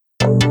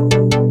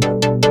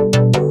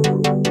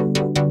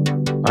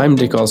I'm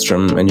Dick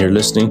Alstrom, and you're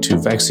listening to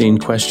Vaccine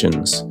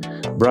Questions,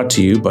 brought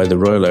to you by the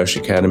Royal Irish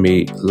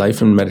Academy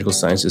Life and Medical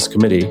Sciences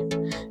Committee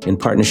in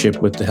partnership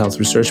with the Health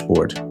Research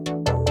Board.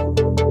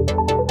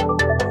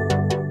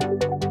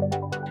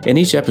 In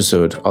each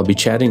episode, I'll be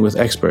chatting with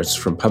experts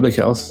from public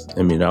health,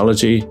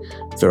 immunology,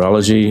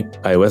 virology,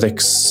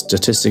 bioethics,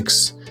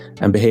 statistics,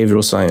 and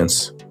behavioral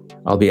science.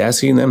 I'll be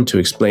asking them to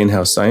explain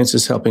how science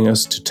is helping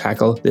us to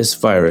tackle this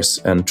virus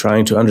and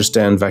trying to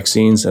understand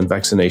vaccines and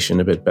vaccination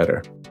a bit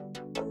better.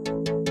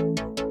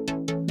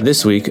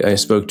 This week, I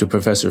spoke to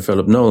Professor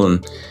Philip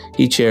Nolan.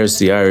 He chairs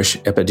the Irish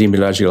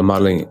Epidemiological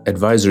Modelling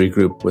Advisory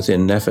Group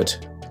within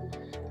NPHET.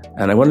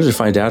 And I wanted to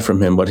find out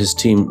from him what his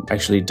team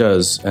actually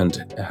does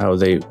and how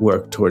they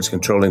work towards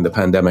controlling the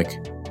pandemic.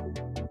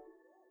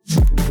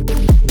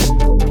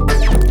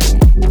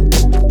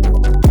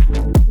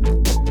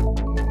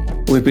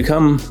 We've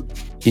become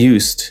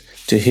used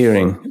to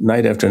hearing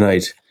night after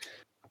night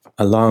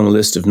a long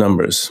list of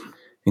numbers,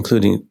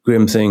 including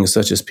grim things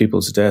such as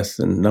people's death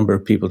and number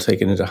of people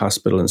taken into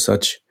hospital and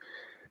such.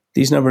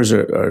 These numbers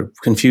are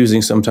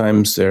confusing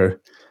sometimes. They're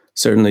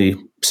certainly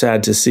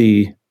sad to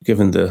see,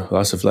 given the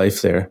loss of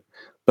life there.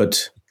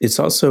 But it's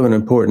also an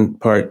important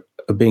part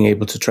of being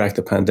able to track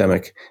the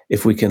pandemic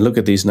if we can look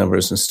at these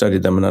numbers and study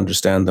them and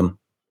understand them.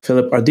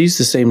 Philip, are these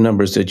the same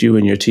numbers that you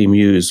and your team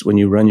use when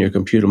you run your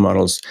computer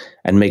models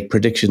and make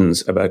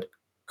predictions about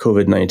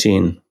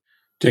COVID-19?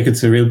 Dick,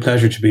 it's a real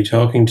pleasure to be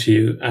talking to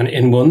you. And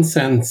in one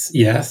sense,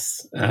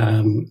 yes,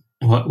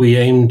 what we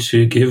aim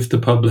to give the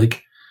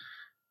public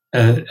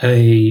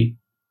a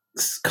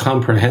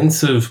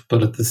comprehensive,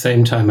 but at the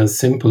same time as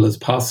simple as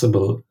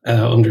possible,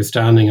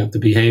 understanding of the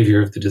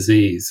behavior of the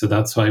disease. So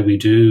that's why we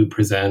do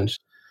present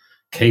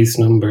case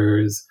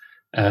numbers,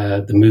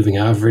 the moving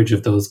average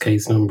of those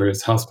case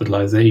numbers,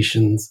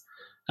 hospitalisations,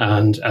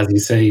 and as you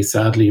say,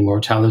 sadly,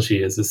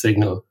 mortality is a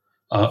signal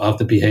of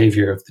the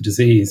behavior of the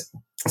disease.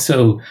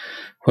 So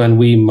when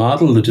we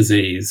model the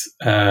disease,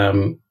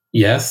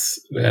 yes,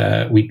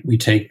 we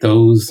take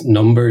those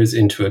numbers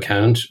into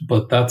account,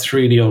 but that's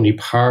really only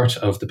part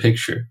of the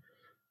picture.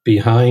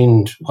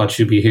 Behind what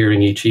you'll be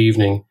hearing each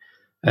evening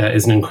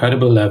is an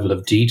incredible level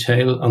of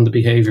detail on the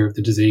behavior of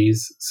the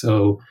disease.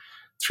 So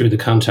through the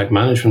contact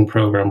management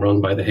program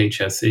run by the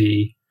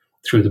HSE,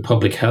 through the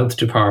public health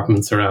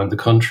departments around the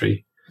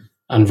country,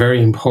 and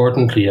very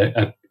importantly,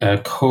 a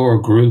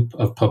core group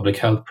of public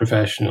health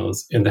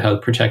professionals in the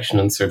Health Protection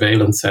and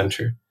Surveillance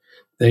Centre.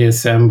 They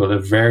assemble a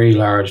very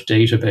large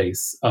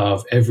database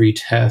of every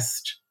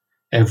test,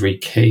 every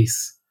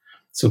case.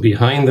 So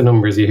behind the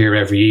numbers you hear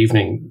every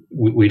evening,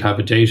 we'd have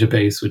a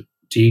database with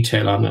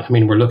detail on it. I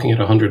mean, we're looking at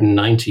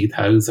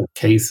 190,000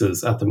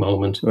 cases at the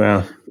moment.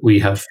 Wow. We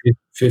have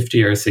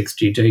 50 or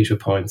 60 data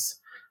points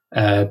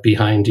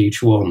behind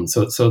each one.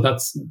 So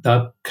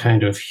that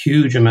kind of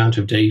huge amount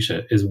of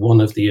data is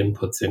one of the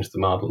inputs into the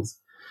models.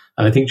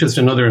 And I think just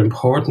another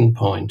important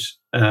point,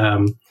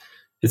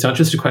 it's not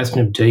just a question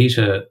of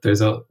data,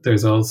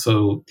 there's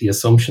also the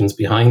assumptions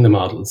behind the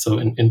model. So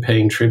in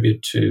paying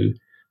tribute to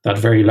that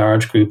very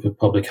large group of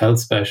public health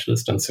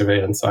specialists and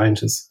surveillance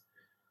scientists,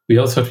 we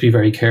also have to be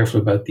very careful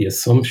about the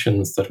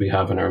assumptions that we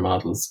have in our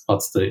models.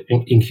 What's the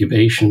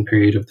incubation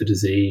period of the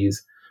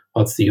disease?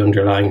 What's the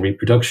underlying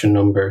reproduction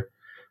number?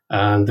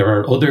 And there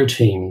are other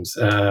teams,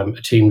 a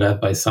team led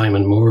by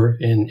Simon Moore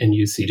in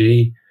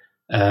UCD,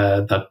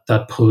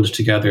 that pulled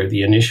together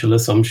the initial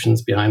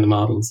assumptions behind the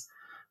models.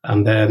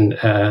 And then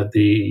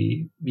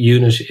the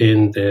unit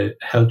in the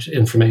Health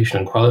Information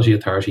and Quality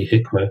Authority,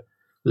 HIQA,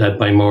 led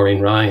by Maureen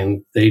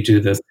Ryan, they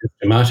do the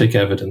systematic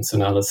evidence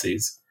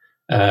analyses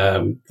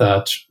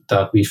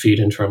that we feed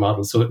into our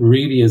model. So it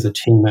really is a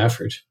team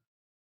effort.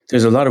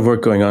 There's a lot of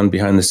work going on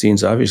behind the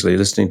scenes, obviously,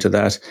 listening to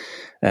that.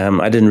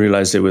 I didn't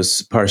realize it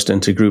was parsed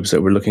into groups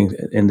that were looking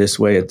in this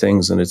way at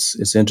things, and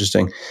it's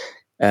interesting.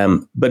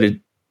 But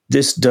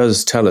this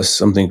does tell us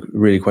something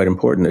really quite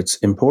important. It's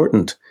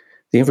important.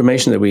 The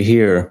information that we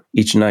hear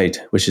each night,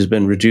 which has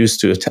been reduced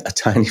to a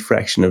tiny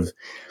fraction of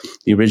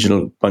the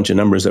original bunch of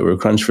numbers that were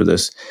crunched for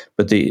this,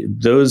 but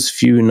those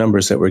few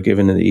numbers that were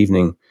given in the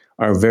evening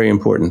are very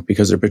important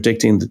because they're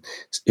predicting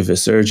if a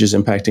surge is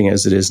impacting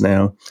as it is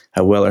now,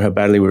 how well or how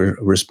badly we're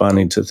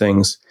responding to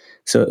things.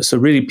 So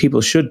really,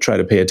 people should try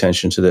to pay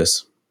attention to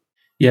this.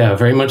 Yeah,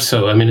 very much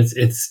so. I mean,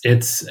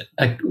 it's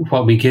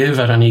what we give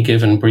at any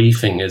given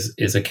briefing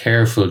is a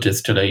careful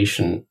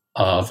distillation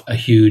of a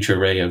huge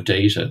array of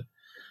data.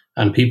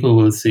 And people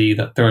will see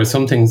that there are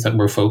some things that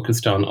we're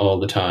focused on all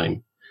the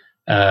time.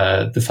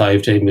 The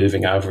 5-day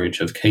moving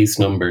average of case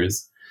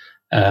numbers.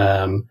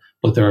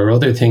 But there are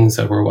other things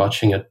that we're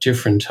watching at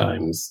different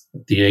times.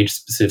 The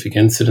age-specific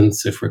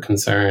incidence, if we're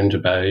concerned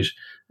about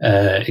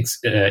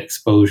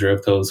exposure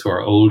of those who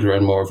are older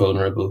and more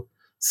vulnerable.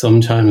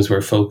 Sometimes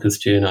we're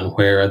focused in on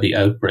where are the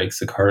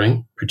outbreaks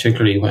occurring,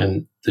 particularly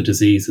when the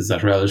disease is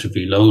at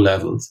relatively low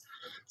levels.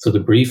 So the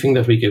briefing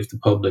that we give the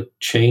public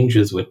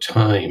changes with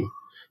time,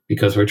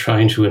 because we're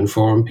trying to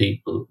inform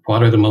people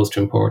what are the most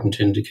important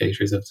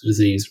indicators of the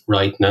disease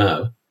right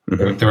now.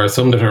 Mm-hmm. There are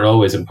some that are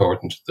always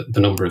important,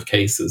 the number of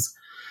cases.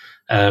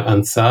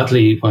 And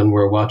sadly, when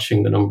we're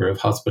watching the number of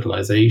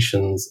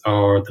hospitalizations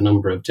or the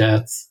number of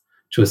deaths,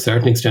 to a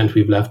certain extent,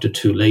 we've left it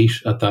too late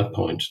at that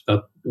point.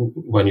 That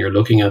when you're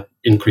looking at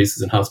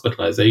increases in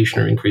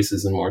hospitalization or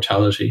increases in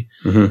mortality,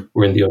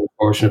 we're in the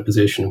unfortunate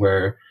position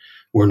where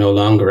we're no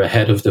longer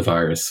ahead of the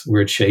virus.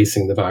 We're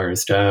chasing the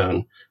virus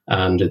down,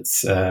 and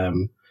it's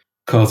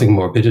causing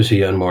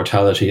morbidity and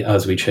mortality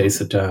as we chase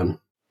it down.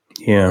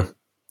 Yeah.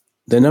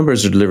 The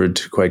numbers are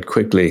delivered quite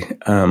quickly.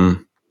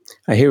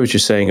 I hear what you're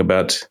saying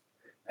about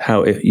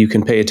how you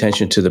can pay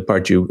attention to the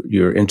part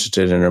you're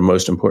interested in or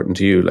most important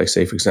to you, like,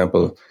 say, for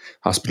example,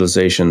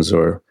 hospitalizations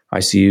or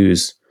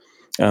ICUs.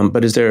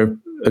 But is there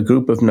a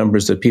group of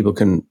numbers that people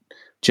can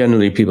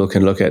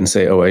look at and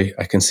say, oh,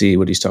 I can see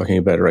what he's talking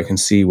about, or I can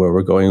see where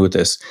we're going with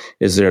this?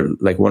 Is there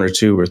like one or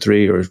two or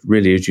three, or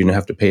really do you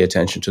have to pay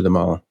attention to them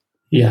all?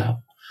 Yeah.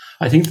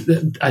 I think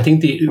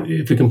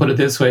if we can put it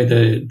this way,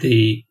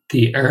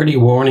 the early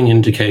warning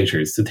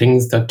indicators, the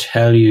things that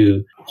tell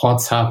you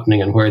what's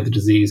happening and where the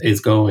disease is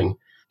going,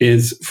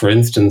 is, for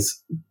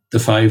instance, the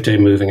 5-day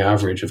moving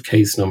average of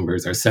case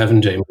numbers or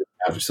 7-day moving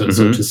average. So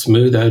to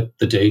smooth out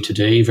the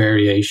day-to-day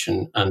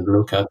variation and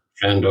look at the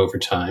trend over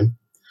time.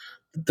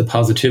 The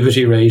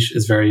positivity rate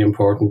is very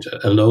important.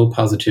 A low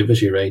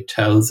positivity rate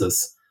tells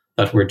us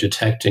that we're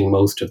detecting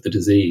most of the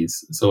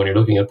disease. So when you're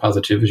looking at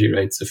positivity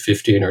rates of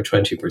 15 or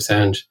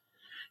 20%,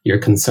 you're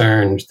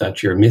concerned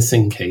that you're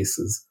missing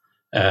cases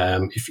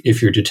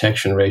if your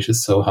detection rate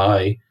is so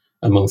high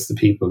amongst the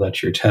people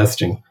that you're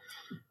testing.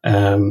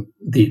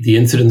 The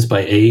incidence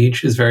by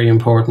age is very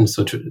important.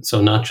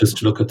 So not just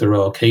to look at the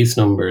raw case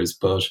numbers,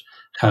 but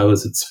how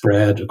is it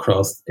spread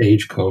across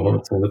age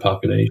cohorts in the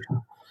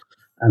population?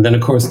 And then,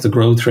 of course, the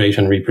growth rate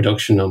and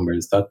reproduction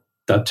numbers,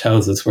 that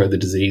tells us where the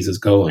disease is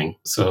going.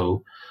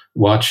 So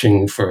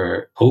watching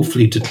for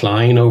hopefully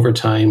decline over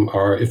time,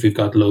 or if we've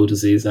got low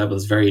disease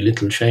levels, very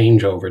little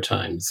change over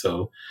time.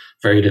 So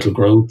very little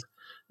growth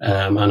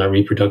and a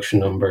reproduction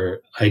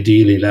number,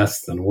 ideally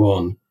less than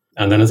 1.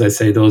 And then, as I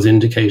say, those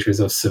indicators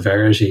of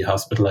severity,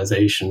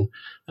 hospitalization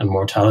and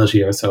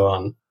mortality or so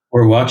on,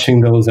 we're watching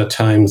those at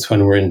times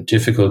when we're in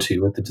difficulty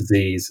with the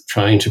disease,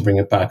 trying to bring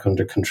it back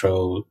under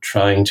control,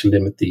 trying to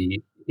limit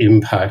the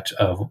impact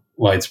of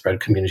widespread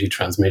community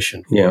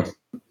transmission. Yeah.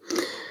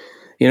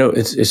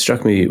 It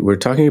struck me, we're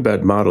talking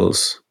about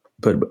models,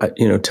 but,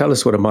 tell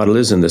us what a model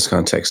is in this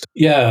context.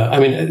 Yeah, I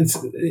mean,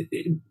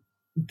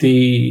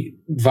 the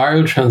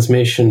viral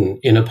transmission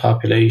in a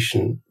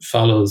population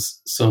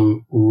follows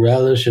some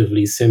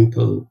relatively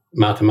simple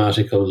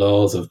mathematical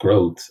laws of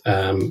growth.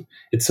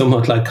 It's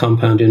somewhat like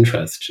compound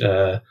interest.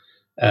 The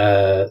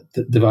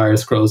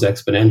virus grows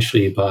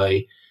exponentially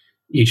by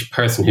each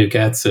person who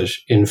gets it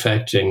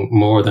infecting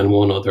more than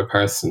one other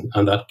person,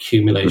 and that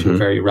accumulating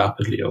very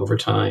rapidly over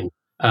time.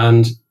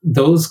 And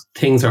those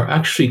things are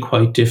actually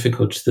quite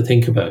difficult to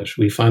think about.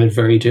 We find it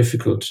very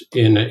difficult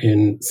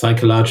in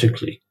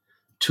psychologically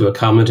to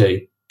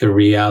accommodate the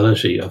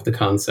reality of the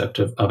concept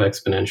of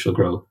exponential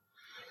growth.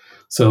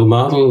 So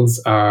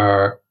models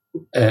are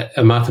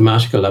a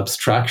mathematical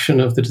abstraction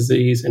of the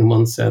disease in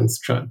one sense,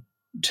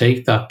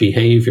 take that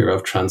behavior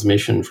of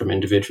transmission from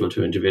individual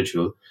to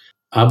individual,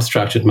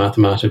 abstract it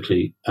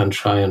mathematically, and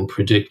try and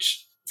predict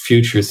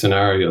future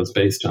scenarios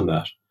based on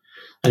that.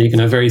 And you can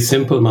have very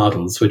simple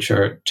models, which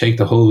are take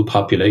the whole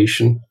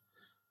population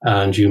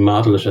and you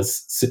model it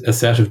as a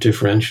set of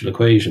differential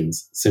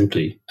equations,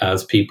 simply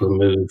as people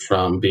move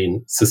from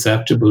being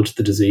susceptible to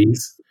the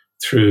disease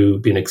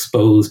through being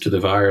exposed to the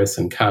virus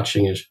and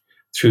catching it,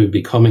 through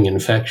becoming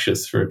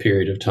infectious for a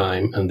period of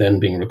time and then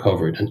being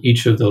recovered. And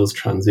each of those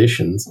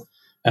transitions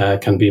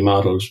can be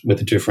modeled with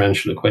a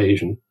differential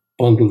equation,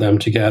 bundle them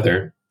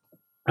together,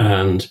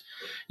 and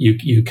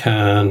you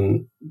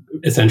can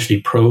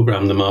essentially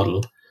program the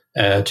model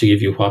to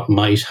give you what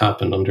might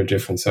happen under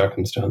different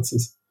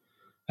circumstances.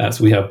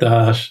 So we have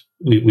that.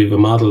 We have a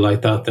model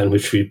like that then,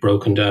 which we've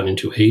broken down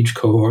into age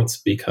cohorts,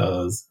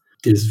 because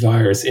this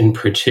virus in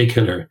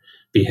particular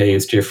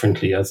behaves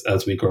differently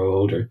as we grow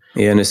older.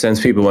 Yeah, in a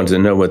sense, people want to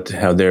know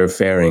how they're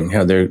faring,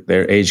 how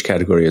their age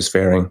category is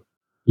faring.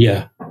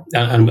 Yeah,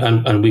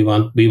 and we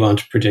want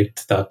to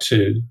predict that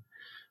too.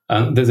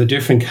 And there's a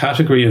different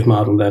category of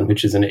model then,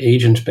 which is an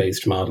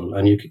agent-based model.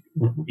 And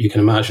you can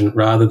imagine,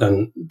 rather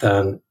than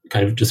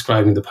kind of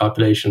describing the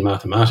population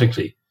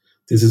mathematically,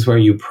 this is where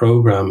you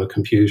program a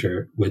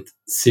computer with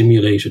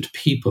simulated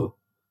people,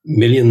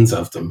 millions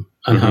of them,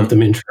 and have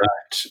them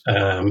interact.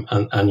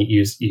 And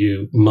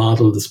you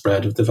model the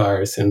spread of the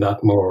virus in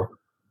that more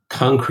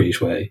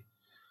concrete way.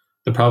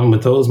 The problem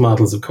with those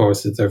models, of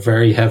course, is they're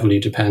very heavily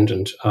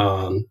dependent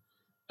on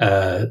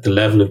the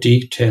level of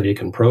detail you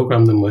can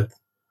program them with,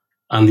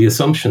 and the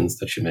assumptions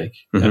that you make.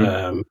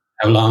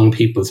 How long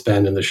people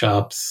spend in the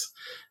shops,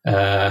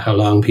 how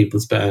long people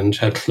spend,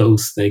 how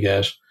close they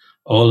get.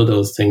 All of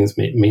those things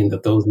mean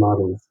that those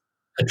models,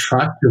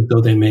 attractive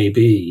though they may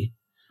be,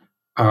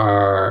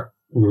 are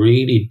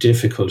really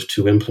difficult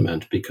to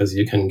implement because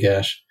you can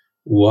get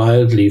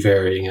wildly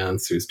varying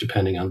answers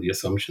depending on the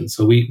assumptions.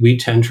 So we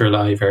tend to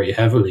rely very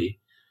heavily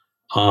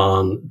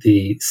on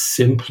the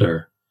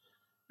simpler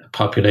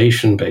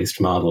population-based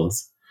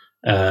models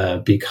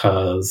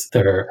because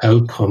their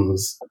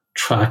outcomes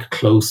track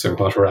closer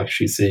what we're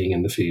actually seeing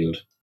in the field.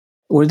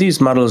 Were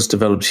these models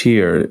developed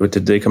here?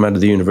 Did they come out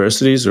of the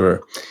universities,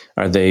 or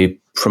are they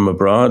from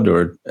abroad,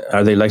 or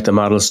are they like the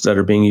models that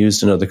are being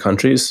used in other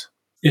countries?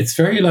 It's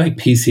very like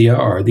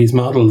PCR. These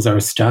models are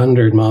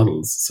standard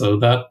models. So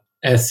that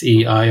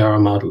SEIR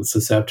model,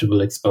 susceptible,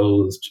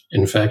 exposed,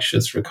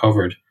 infectious,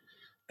 recovered,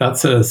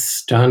 that's a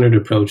standard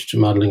approach to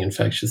modeling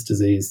infectious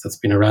disease that's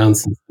been around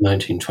since the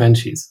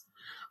 1920s.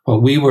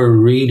 What we were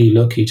really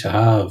lucky to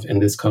have in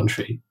this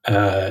country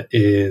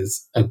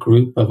is a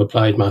group of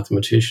applied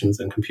mathematicians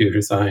and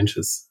computer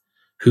scientists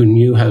who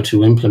knew how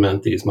to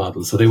implement these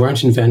models. So they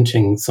weren't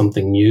inventing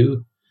something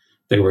new.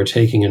 They were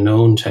taking a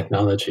known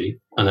technology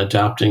and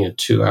adapting it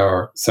to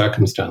our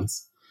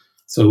circumstance.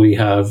 So we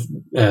have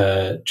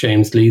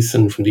James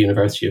Gleeson from the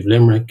University of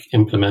Limerick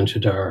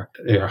implemented our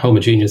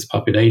homogeneous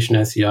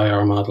population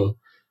SEIR model.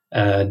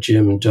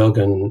 Jim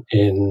Duggan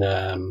in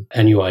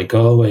NUI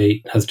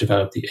Galway has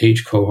developed the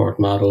age cohort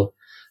model,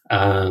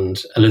 and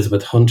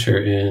Elizabeth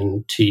Hunter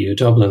in TU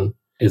Dublin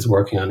is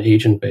working on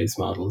agent-based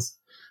models.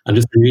 And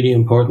just a really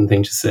important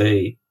thing to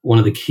say, one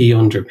of the key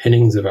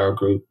underpinnings of our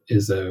group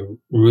is a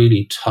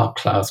really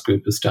top-class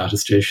group of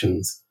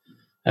statisticians,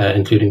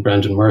 including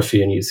Brendan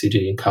Murphy in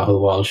UCD and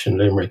Cathal Walsh in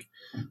Limerick.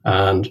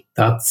 And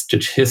that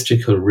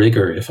statistical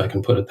rigor, if I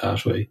can put it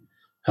that way,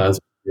 has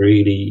been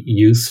really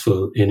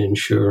useful in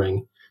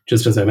ensuring,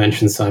 just as I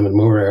mentioned Simon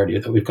Moore earlier,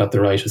 that we've got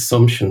the right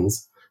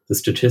assumptions. The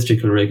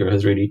statistical rigor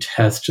has really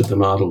tested the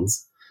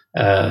models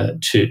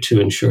to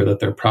ensure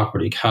that they're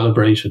properly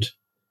calibrated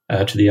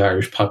to the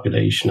Irish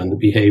population and the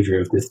behaviour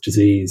of this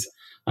disease,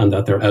 and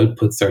that their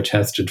outputs are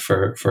tested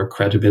for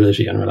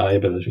credibility and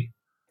reliability.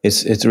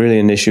 It's really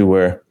an issue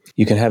where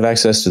you can have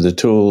access to the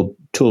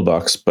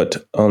toolbox,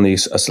 but only a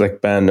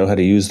select band know how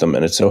to use them.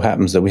 And it so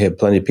happens that we have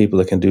plenty of people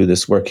that can do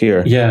this work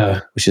here,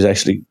 which is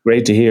actually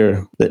great to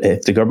hear. That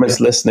if the government's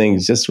listening,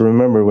 just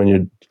remember when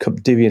you're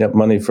divvying up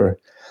money for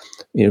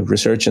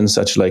research and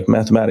such, like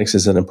mathematics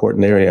is an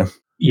important area.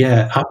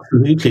 Yeah,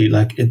 absolutely.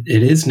 Like it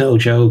is no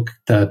joke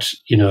that,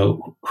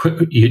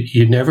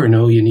 you never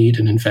know you need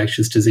an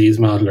infectious disease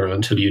modeler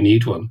until you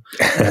need one.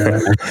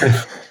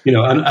 And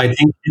I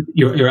think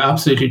you're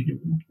absolutely,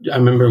 I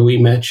remember we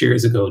met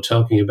years ago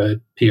talking about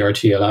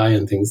PRTLI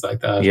and things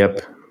like that.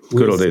 Yep.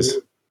 Good old days.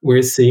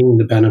 We're seeing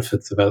the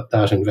benefits of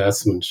that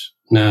investment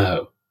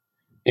now,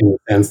 in the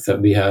sense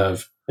that we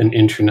have an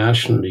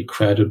internationally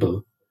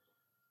credible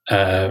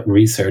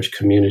research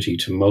community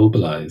to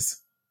mobilize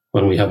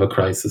when we have a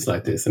crisis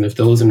like this. And if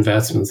those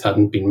investments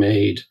hadn't been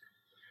made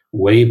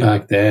way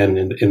back then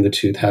in the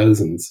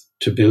 2000s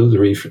to build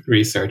the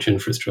research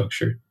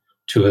infrastructure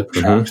to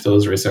attract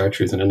those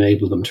researchers and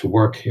enable them to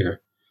work here,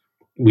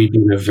 we'd be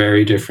in a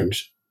very different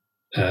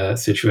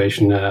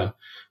situation now.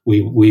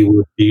 We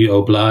would be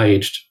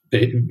obliged,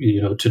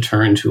 to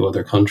turn to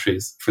other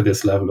countries for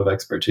this level of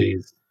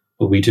expertise,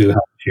 but we do have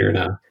it here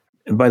now.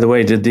 And by the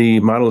way, did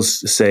the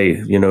models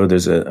say,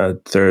 there's a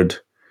third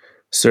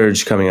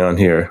surge coming on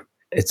here?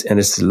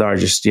 It's the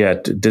largest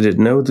yet. Did it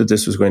know that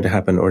this was going to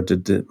happen, or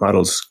did the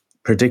models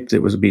predict it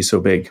would be so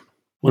big?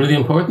 One of the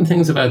important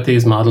things about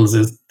these models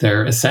is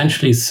they're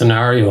essentially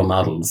scenario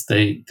models.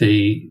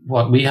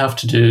 What we have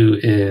to do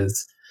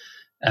is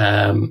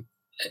imagine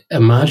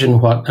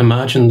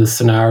the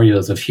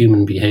scenarios of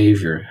human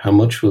behavior. How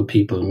much will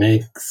people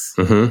mix?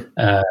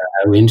 How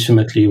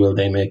intimately will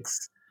they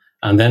mix?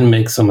 And then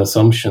make some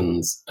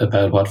assumptions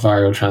about what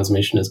viral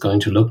transmission is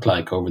going to look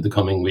like over the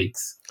coming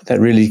weeks.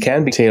 That really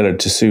can be tailored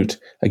to suit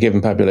a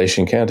given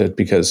population, can't it?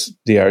 Because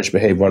the Irish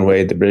behave one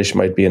way, the British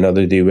might be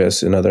another, the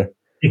US another.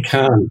 It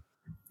can,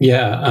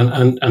 yeah.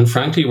 And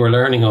frankly, we're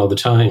learning all the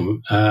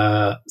time.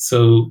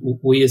 So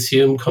we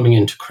assume coming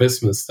into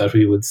Christmas that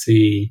we would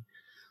see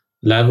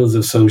levels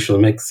of social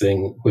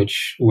mixing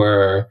which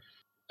were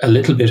a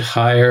little bit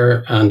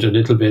higher and a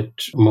little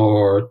bit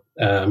more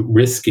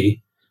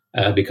risky,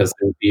 because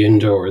they would be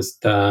indoors,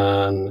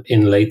 than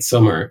in late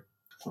summer.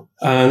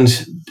 And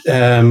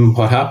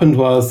what happened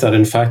was that,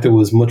 in fact, there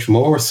was much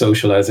more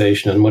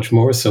socialization and much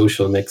more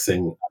social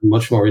mixing,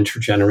 much more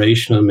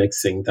intergenerational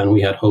mixing than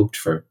we had hoped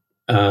for.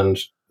 And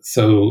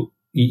so,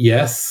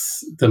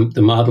 yes,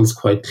 the models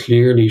quite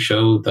clearly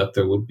showed that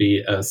there would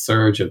be a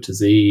surge of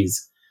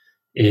disease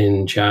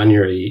in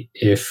January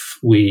if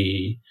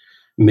we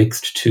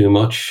mixed too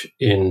much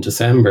in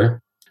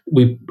December.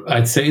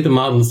 I'd say the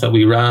models that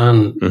we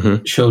ran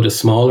showed a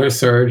smaller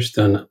surge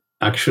than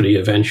actually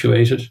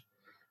eventuated.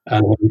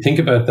 And when you think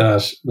about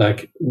that,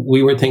 like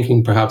we were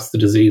thinking perhaps the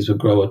disease would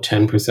grow at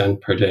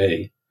 10% per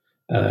day.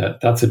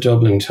 That's a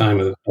doubling time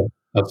of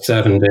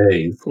 7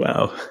 days.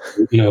 Wow.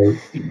 But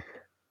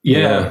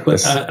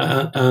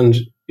and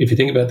if you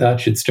think about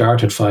that, you'd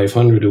start at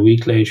 500. A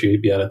week later,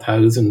 you'd be at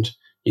 1,000.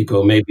 You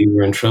go, maybe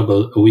we're in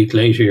trouble. A week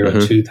later, you're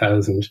at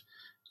 2,000.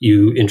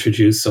 You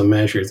introduce some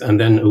measures, and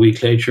then a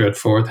week later at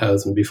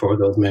 4,000 before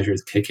those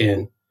measures kick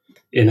in.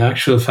 In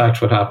actual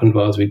fact, what happened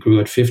was we grew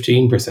at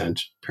 15%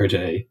 per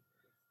day.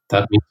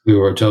 That means we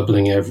were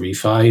doubling every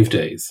 5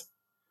 days.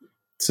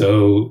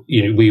 So,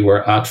 we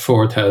were at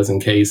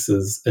 4,000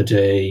 cases a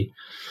day,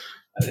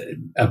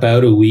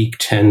 about a week,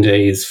 10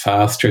 days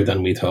faster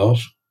than we thought.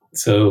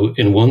 So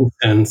in one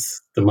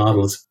sense, the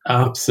models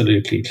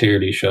absolutely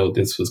clearly showed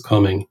this was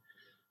coming.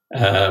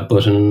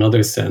 But in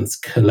another sense,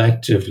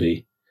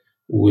 collectively,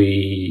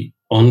 we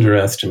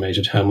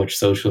underestimated how much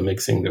social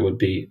mixing there would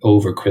be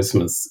over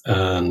Christmas,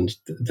 and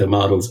the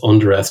models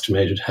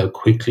underestimated how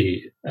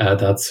quickly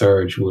that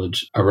surge would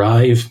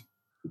arrive.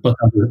 But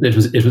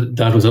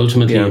that was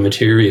ultimately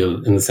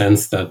immaterial in the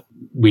sense that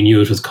we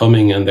knew it was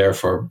coming, and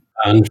therefore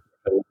planned.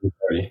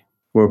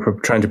 We're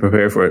trying to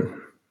prepare for it.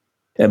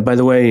 And by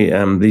the way,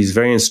 these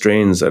variant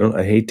strains,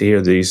 I hate to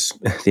hear the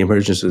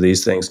emergence of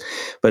these things,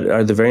 but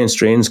are the variant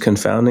strains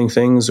confounding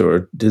things,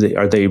 or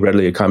are they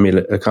readily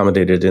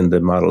accommodated in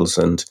the models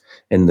and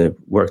in the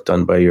work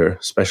done by your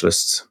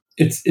specialists?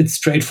 It's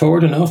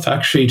straightforward enough,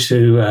 actually,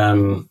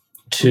 to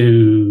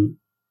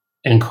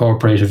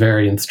incorporate a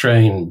variant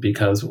strain,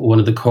 because one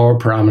of the core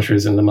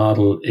parameters in the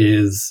model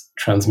is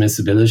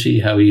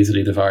transmissibility, how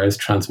easily the virus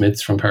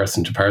transmits from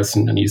person to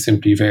person, and you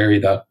simply vary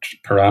that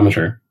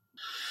parameter.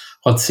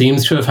 What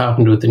seems to have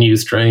happened with the new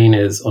strain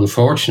is,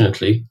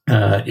 unfortunately,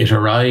 it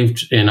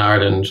arrived in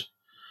Ireland.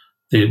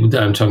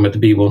 I'm talking about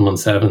the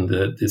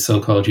B117, the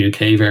so-called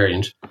UK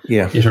variant.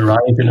 Yeah. It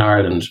arrived in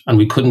Ireland, and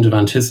we couldn't have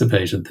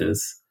anticipated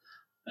this,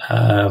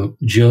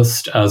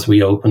 just as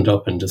we opened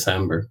up in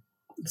December.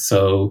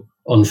 So,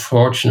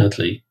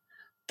 unfortunately,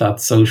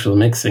 that social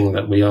mixing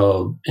that we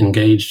all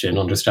engaged in,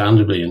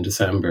 understandably, in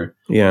December,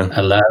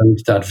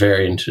 allowed that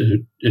variant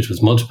it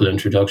was multiple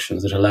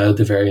introductions, it allowed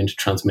the variant to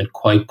transmit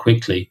quite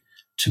quickly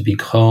to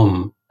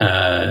become,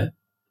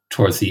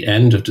 towards the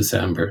end of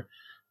December,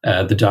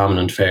 the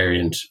dominant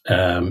variant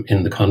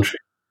in the country.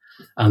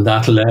 And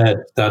that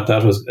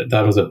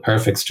was a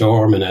perfect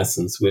storm, in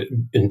essence, with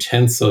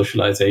intense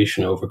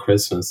socialization over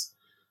Christmas,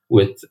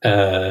 with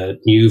a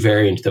new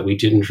variant that we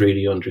didn't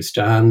really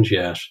understand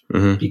yet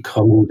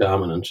becoming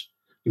dominant,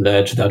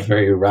 led to that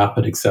very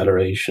rapid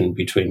acceleration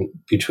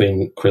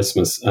between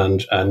Christmas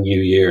and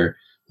New Year,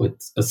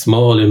 with a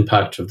small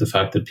impact of the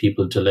fact that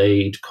people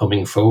delayed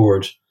coming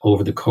forward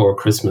over the core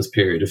Christmas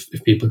period.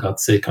 If people got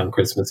sick on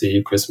Christmas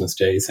Eve, Christmas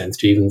Day, St.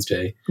 Stephen's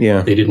Day,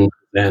 they didn't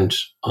present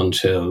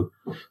until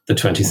the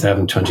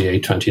 27th,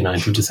 28th,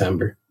 29th of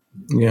December.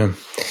 Yeah.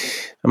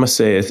 I must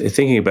say,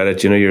 thinking about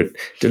it, you're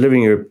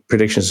delivering your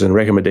predictions and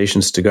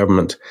recommendations to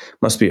government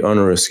must be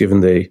onerous,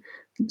 given they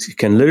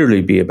can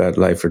literally be about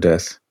life or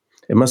death.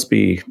 It must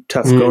be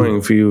tough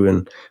going for you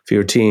and for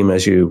your team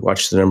as you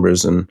watch the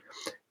numbers, and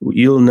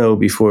you'll know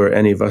before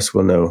any of us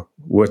will know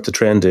what the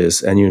trend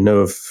is, and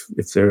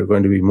if there are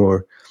going to be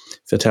more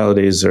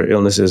fatalities or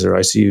illnesses or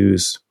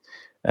ICUs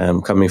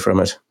coming from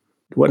it.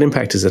 What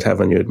impact does it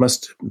have on you? It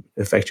must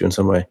affect you in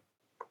some way.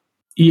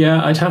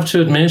 Yeah, I'd have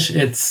to admit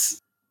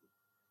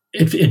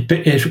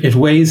it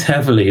weighs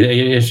heavily.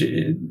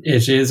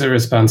 It is a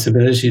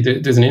responsibility.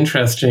 There's an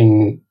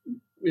interesting.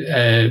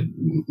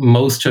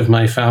 Most of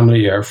my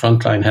family are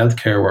frontline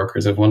healthcare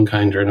workers of one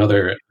kind or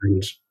another,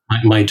 and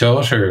my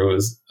daughter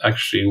was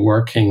actually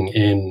working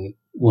in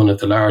one of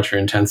the larger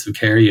intensive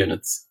care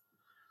units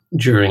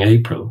during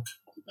April.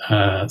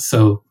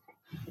 So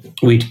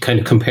we kind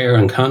of compare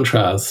and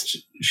contrast.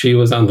 She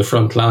was on the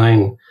front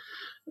line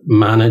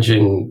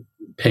managing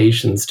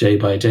patients day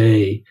by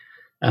day,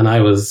 and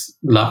I was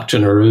locked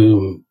in a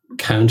room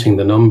counting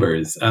the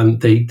numbers,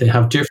 and they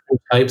have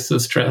different types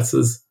of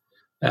stresses.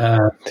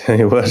 Tell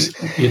you what,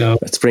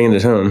 that's bringing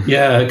it home.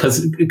 Yeah,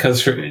 because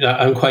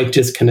I'm quite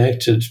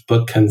disconnected,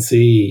 but can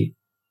see,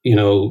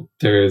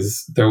 there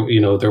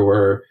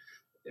were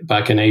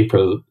back in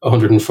April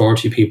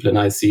 140 people in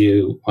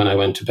ICU when I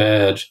went to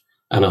bed,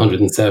 and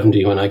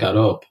 170 when I got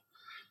up.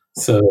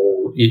 So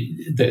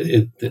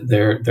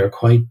they're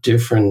quite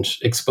different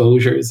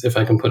exposures, if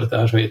I can put it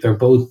that way. They're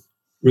both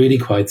really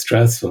quite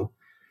stressful.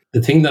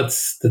 The thing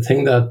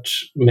that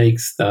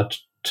makes that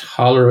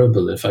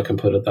tolerable, if I can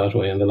put it that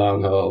way, in the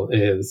long haul,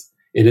 is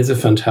it is a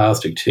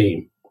fantastic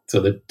team. So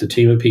the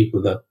team of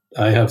people that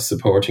I have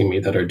supporting me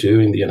that are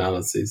doing the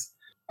analyses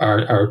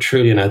are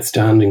truly an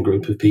outstanding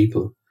group of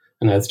people,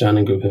 an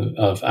outstanding group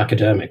of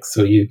academics.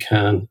 So you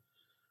can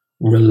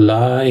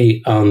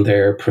rely on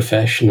their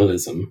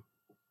professionalism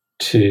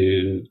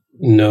to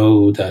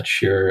know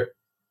that you're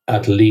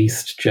at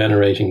least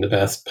generating the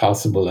best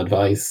possible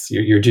advice.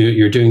 You're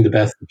doing the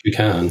best that you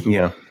can.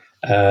 Yeah.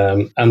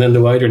 And then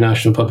the wider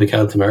National Public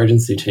Health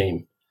Emergency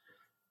team,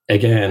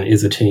 again,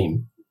 is a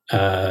team.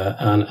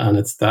 And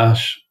it's that,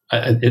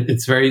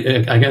 it's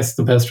very, I guess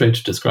the best way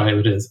to describe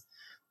it is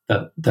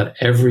that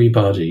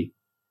everybody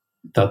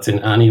that's in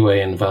any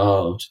way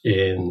involved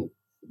in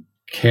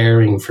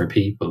caring for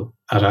people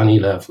at any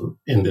level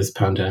in this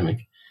pandemic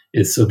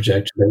is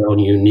subject to their own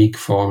unique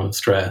form of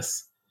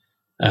stress.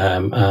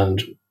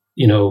 And,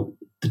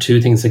 the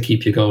two things that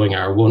keep you going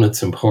are, one,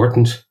 it's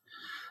important,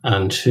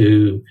 and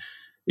two,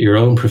 your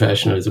own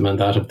professionalism and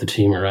that of the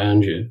team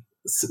around you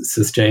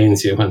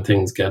sustains you when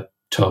things get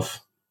tough.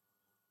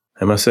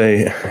 I must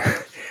say,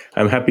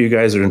 I'm happy you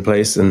guys are in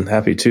place, and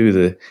happy too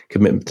the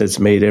commitment that's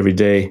made every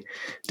day,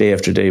 day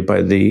after day,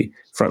 by the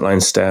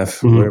frontline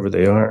staff wherever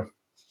they are.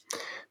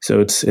 So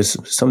it's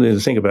something to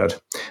think about.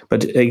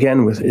 But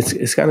again,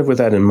 it's kind of with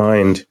that in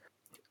mind.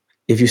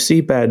 If you see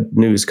bad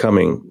news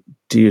coming,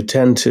 do you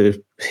tend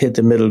to hit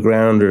the middle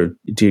ground, or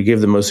do you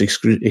give the most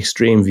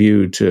extreme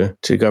view to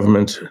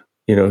government?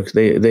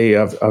 They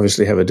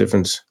obviously have a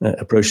different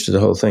approach to the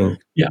whole thing.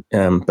 Yeah.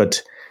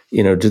 But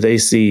do they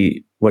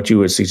see what you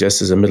would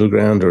suggest as a middle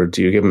ground, or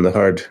do you give them the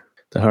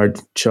hard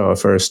chaw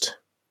first?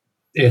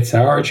 It's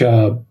our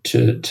job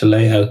to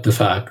lay out the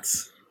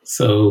facts.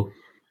 So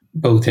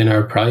both in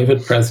our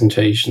private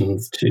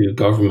presentations to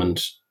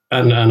government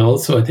and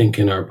also I think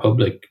in our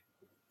public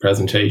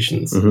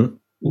presentations,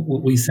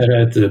 we set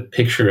out the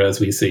picture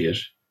as we see it,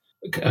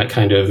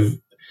 kind of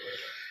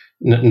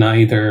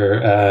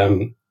neither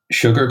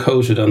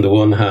sugar-coated on the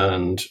one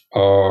hand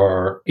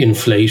or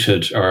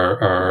inflated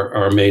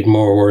or made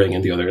more worrying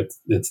in the other.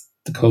 It's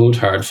the cold,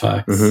 hard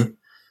facts.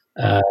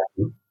 And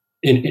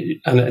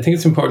I think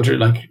it's important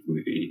to,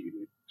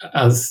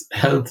 as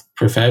health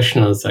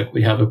professionals,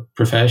 we have a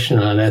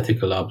professional and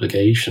ethical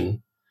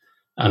obligation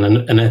and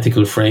an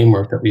ethical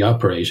framework that we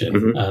operate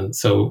in. And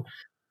so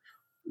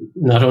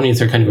not only is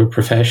there kind of a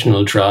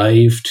professional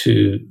drive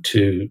to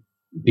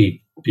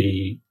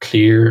be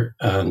clear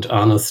and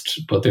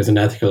honest, but there's an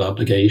ethical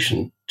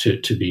obligation to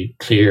be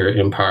clear,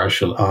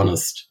 impartial,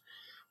 honest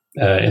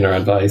in our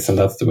advice, and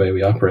that's the way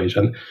we operate.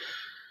 And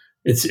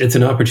it's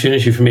an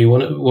opportunity for me.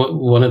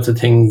 One of the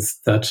things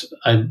that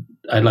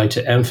I'd like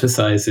to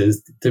emphasize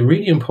is the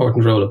really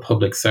important role of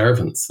public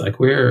servants.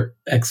 We're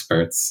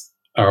experts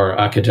or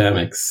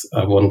academics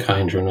of one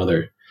kind or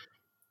another.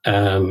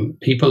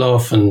 People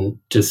often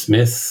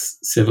dismiss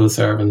civil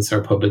servants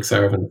or public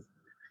servants.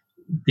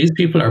 These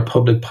people are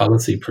public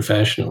policy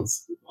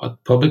professionals.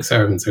 What public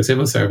servants or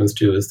civil servants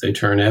do is they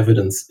turn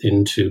evidence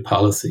into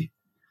policy,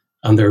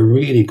 and they're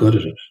really good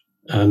at it.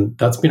 And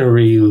that's been a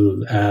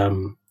real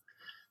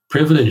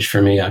privilege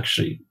for me,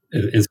 actually,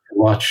 is to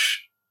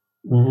watch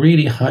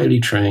really highly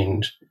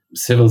trained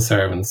civil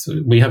servants.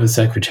 We have a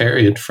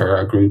secretariat for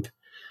our group.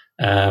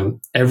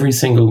 Every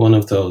single one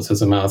of those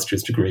has a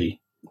master's degree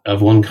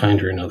of one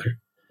kind or another.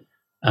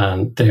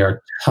 And they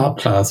are top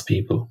class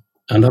people.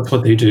 And that's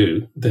what they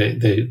do.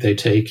 They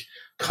take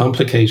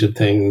complicated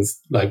things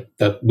like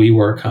that we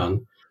work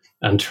on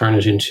and turn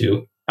it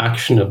into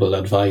actionable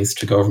advice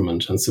to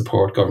government and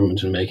support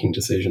government in making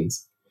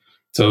decisions.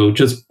 So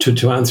just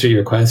to answer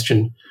your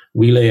question,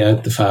 we lay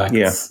out the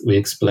facts, we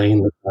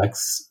explain the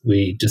facts,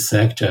 we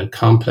dissect out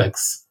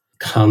complex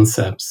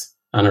concepts,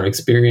 and our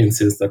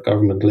experience is that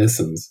government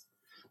listens.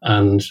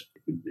 And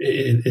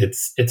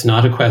it's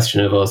not a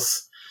question of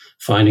us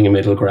finding a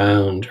middle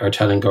ground or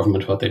telling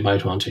government what they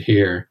might want to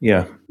hear.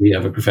 Yeah. We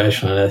have a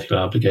professional and ethical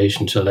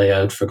obligation to lay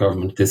out for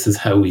government, this is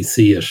how we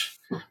see it.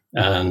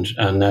 And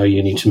now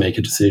you need to make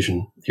a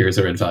decision. Here's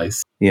our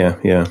advice.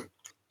 Yeah.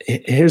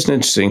 Here's an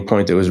interesting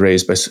point that was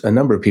raised by a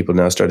number of people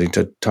now starting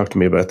to talk to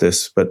me about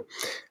this, but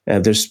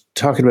there's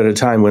talking about a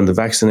time when the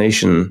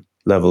vaccination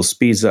level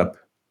speeds up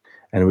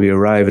and we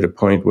arrive at a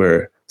point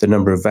where the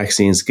number of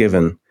vaccines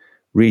given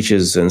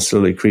reaches and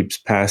slowly creeps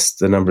past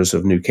the numbers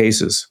of new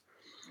cases.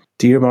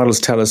 Do your models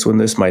tell us when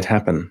this might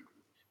happen?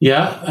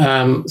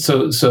 Yeah.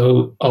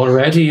 So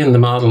already in the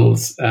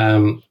models,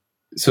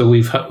 so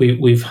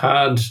we've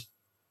had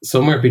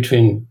somewhere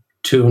between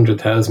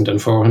 200,000 and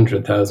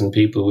 400,000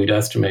 people, we'd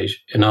estimate,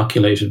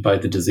 inoculated by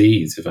the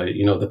disease.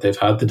 That they've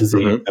had the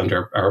disease and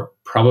are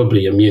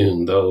probably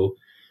immune, though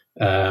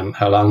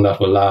how long that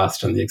will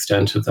last and the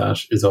extent of that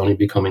is only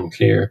becoming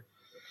clear.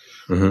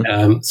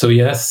 So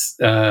yes,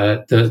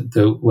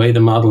 the way the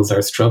models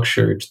are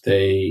structured,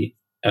 they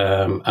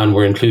and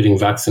we're including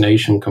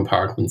vaccination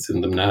compartments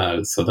in them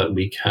now, so that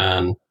we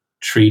can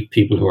treat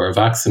people who are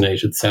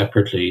vaccinated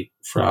separately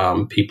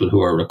from people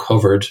who are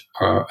recovered,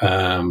 or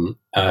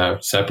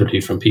separately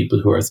from people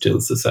who are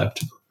still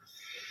susceptible.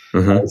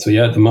 So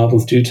yeah, the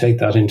models do take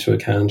that into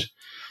account.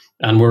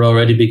 And we're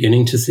already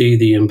beginning to see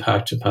the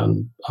impact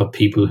of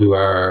people who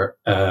are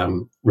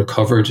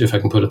recovered, if I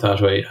can put it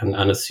that way,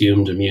 and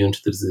assumed immune to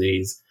the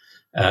disease.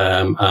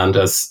 And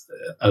as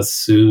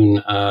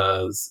soon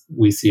as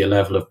we see a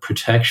level of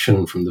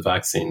protection from the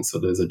vaccine, so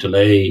there's a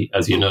delay,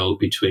 as you know,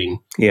 between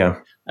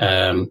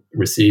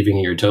receiving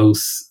your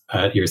dose,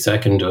 your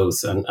second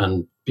dose,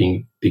 and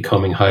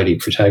becoming highly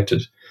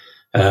protected.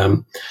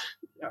 The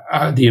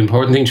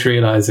important thing to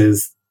realize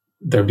is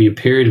there'll be a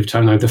period of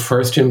time now. The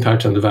first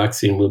impact on the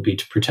vaccine will be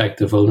to protect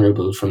the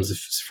vulnerable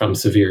from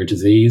severe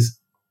disease.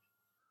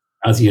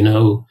 As you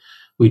know,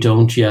 we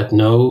don't yet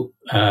know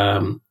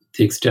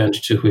the extent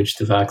to which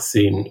the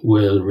vaccine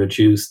will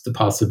reduce the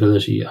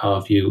possibility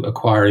of you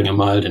acquiring a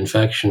mild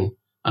infection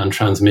and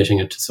transmitting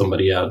it to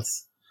somebody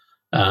else.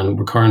 And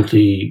we're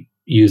currently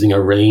using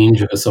a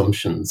range of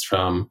assumptions,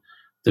 from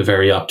the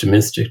very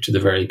optimistic to the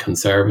very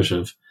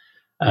conservative,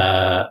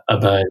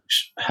 about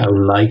how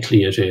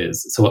likely it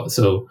is.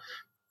 So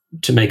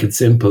to make it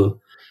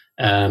simple,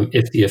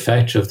 if the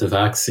effect of the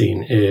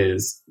vaccine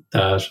is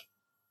that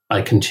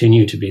I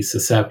continue to be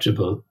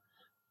susceptible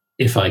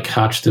if I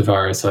catch the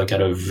virus, I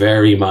get a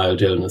very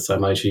mild illness. I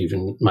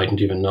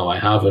mightn't even know I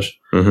have it,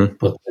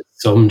 but there's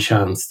some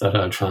chance that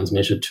I'll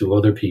transmit it to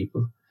other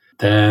people.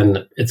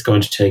 Then it's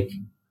going to take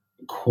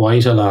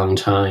quite a long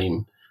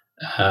time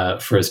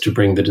for us to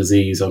bring the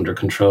disease under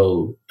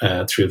control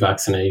through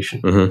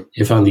vaccination.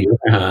 If, on the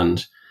other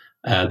hand,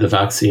 the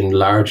vaccine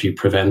largely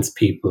prevents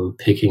people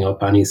picking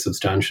up any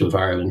substantial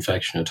viral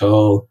infection at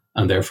all,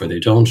 and therefore they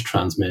don't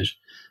transmit,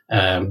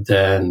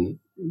 then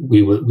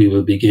we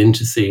will begin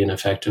to see an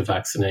effective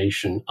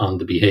vaccination on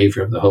the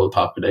behavior of the whole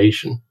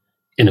population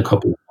in a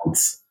couple of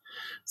months.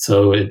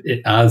 So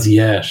it as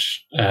yet,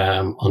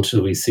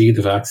 until we see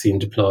the vaccine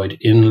deployed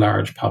in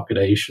large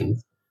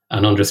populations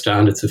and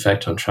understand its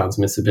effect on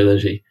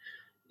transmissibility,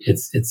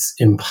 it's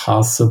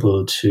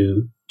impossible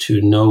to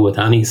know with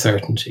any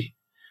certainty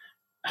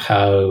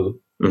how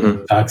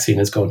the vaccine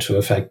is going to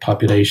affect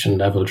population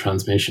level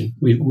transmission.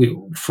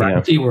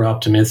 Frankly, we're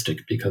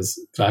optimistic because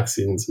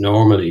vaccines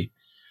normally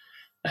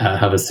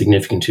have a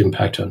significant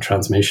impact on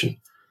transmission.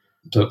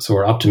 So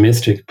we're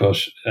optimistic,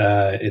 but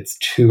it's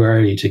too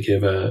early to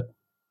give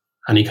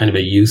any kind of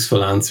a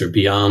useful answer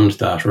beyond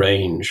that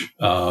range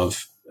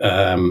of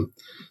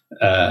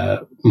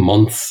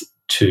months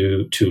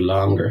to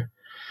longer.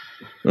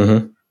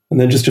 And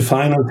then just a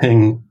final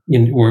thing,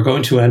 we're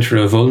going to enter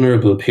a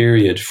vulnerable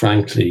period,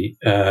 frankly,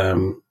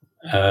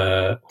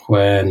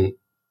 when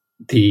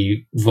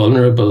the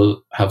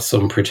vulnerable have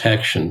some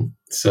protection.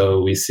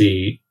 So we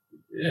see,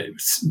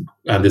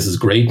 and this is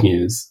great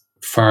news,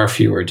 far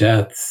fewer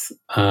deaths,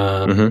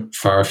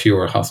 far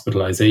fewer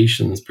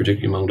hospitalisations,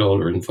 particularly among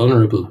older and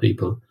vulnerable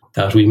people,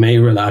 that we may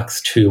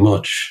relax too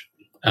much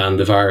and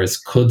the virus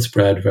could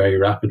spread very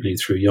rapidly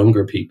through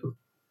younger people.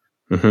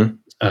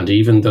 And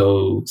even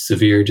though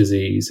severe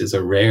disease is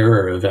a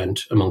rarer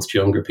event amongst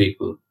younger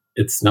people,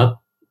 it's not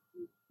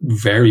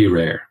very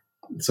rare.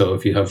 So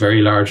if you have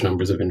very large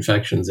numbers of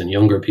infections in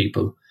younger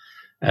people,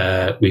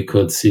 we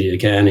could see,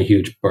 again, a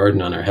huge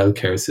burden on our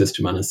healthcare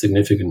system and a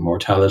significant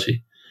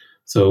mortality.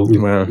 So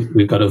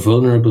we've got a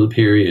vulnerable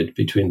period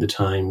between the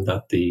time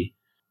that the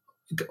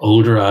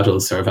older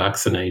adults are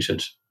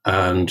vaccinated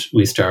and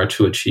we start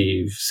to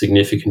achieve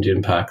significant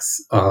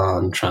impacts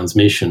on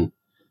transmission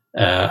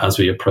as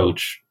we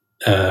approach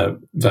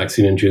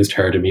vaccine-induced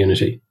herd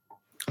immunity.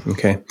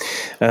 Okay.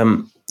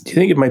 Do you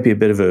think it might be a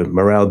bit of a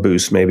morale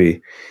boost,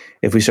 maybe,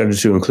 if we started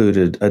to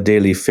include a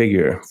daily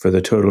figure for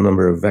the total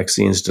number of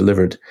vaccines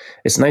delivered?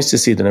 It's nice to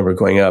see the number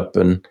going up,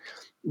 and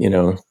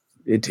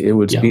it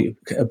would be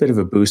a bit of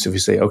a boost if we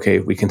say, okay,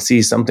 we can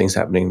see something's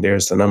happening.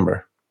 There's the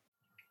number.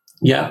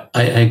 Yeah,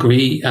 I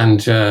agree,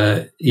 and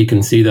you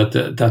can see that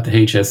the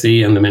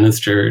HSE and the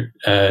minister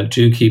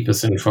do keep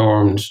us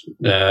informed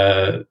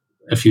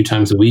a few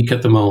times a week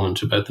at the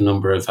moment about the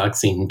number of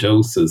vaccine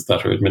doses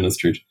that are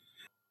administered.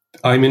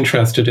 I'm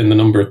interested in the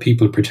number of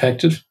people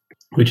protected,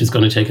 which is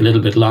going to take a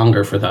little bit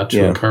longer for that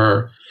to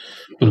occur.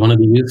 But one of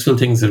the useful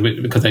things,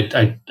 because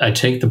I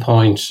take the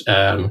point,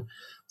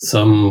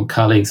 some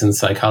colleagues in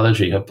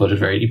psychology have put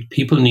it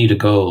people need a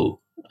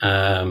goal.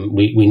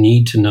 We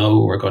need to know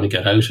we're going to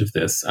get out of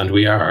this, and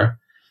we are.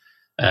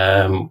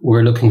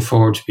 We're looking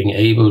forward to being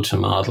able to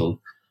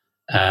model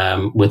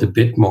with a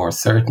bit more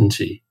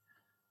certainty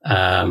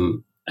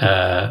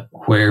where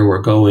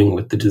we're going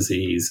with the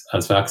disease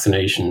as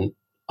vaccination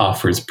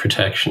offers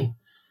protection.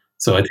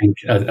 So I think,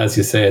 as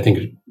you say, I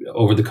think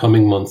over the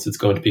coming months, it's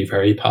going to be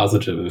very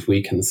positive if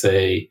we can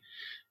say,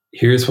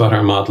 here's what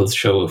our models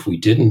show if we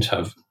didn't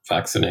have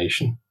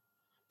vaccination.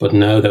 But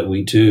now that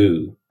we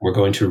do, we're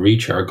going to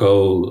reach our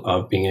goal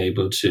of being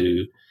able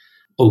to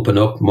open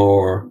up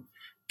more,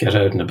 get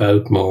out and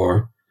about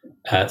more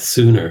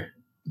sooner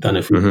than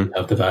if we didn't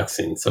have the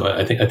vaccine. So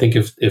I think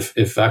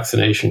if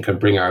vaccination can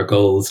bring our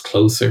goals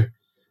closer,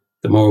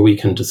 the more we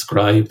can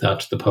describe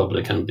that to the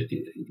public. And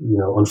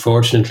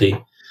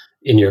unfortunately,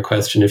 in your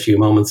question a few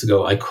moments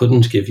ago, I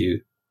couldn't give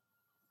you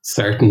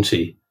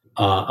certainty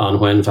on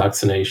when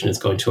vaccination is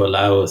going to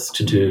allow us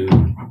to do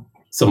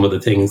some of the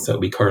things that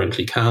we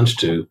currently can't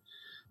do.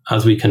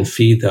 As we can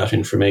feed that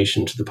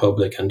information to the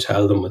public and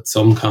tell them with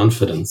some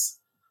confidence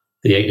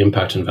the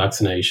impact on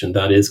vaccination,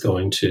 that is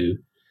going to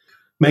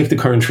make the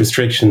current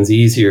restrictions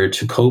easier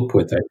to cope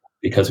with it,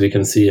 because we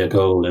can see a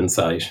goal in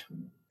sight.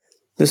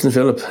 Listen,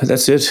 Philip,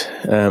 that's it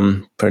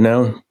for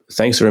now.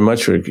 Thanks very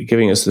much for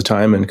giving us the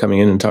time and coming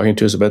in and talking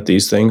to us about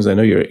these things. I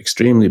know you're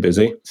extremely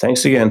busy.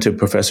 Thanks again to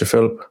Professor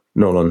Philip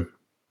Nolan.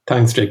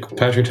 Thanks, Jake.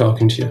 Pleasure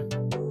talking to you.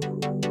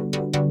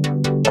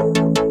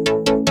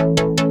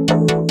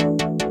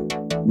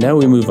 Now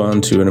we move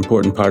on to an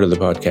important part of the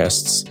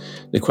podcasts,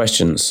 the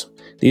questions.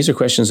 These are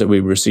questions that we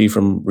receive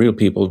from real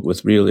people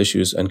with real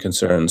issues and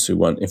concerns who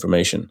want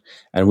information,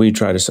 and we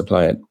try to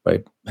supply it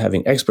by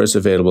having experts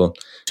available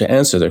to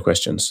answer their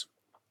questions.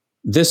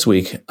 This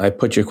week, I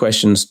put your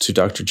questions to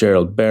Dr.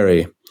 Gerald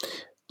Barry.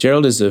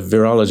 Gerald is a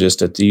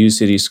virologist at the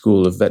UCD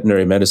School of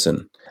Veterinary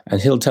Medicine,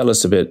 and he'll tell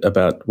us a bit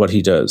about what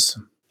he does.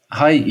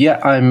 Hi,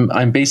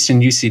 I'm based in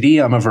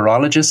UCD. I'm a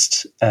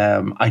virologist.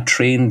 I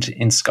trained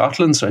in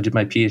Scotland, so I did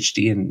my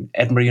PhD in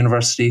Edinburgh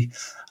University,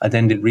 I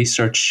then did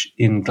research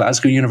in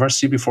Glasgow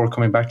University before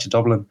coming back to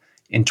Dublin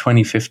in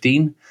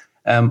 2015.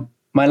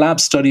 My lab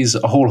studies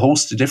a whole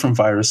host of different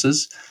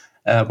viruses.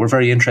 We're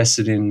very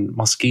interested in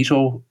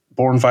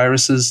mosquito-borne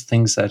viruses,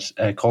 things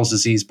that cause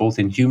disease both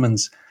in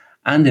humans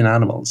and in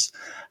animals.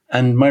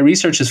 And my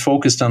research is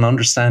focused on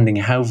understanding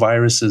how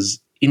viruses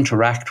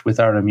interact with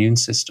our immune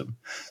system.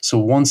 So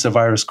once a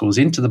virus goes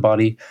into the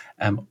body,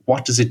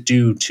 what does it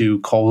do to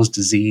cause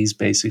disease,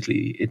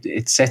 basically?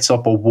 It sets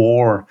up a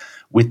war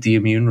with the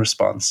immune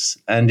response.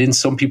 And in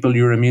some people,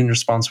 your immune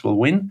response will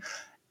win.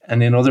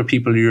 And in other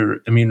people,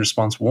 your immune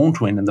response won't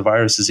win, and the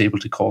virus is able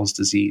to cause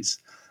disease.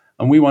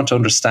 And we want to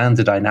understand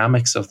the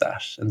dynamics of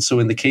that. And so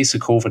in the case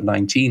of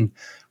COVID-19,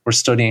 we're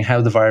studying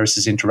how the virus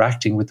is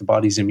interacting with the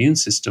body's immune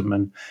system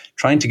and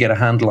trying to get a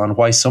handle on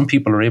why some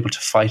people are able to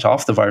fight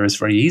off the virus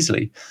very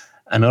easily,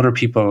 and other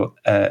people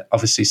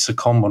obviously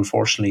succumb,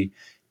 unfortunately,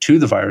 to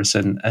the virus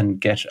and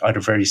get either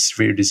very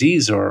severe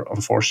disease or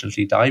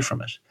unfortunately die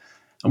from it.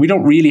 And we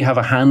don't really have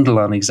a handle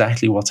on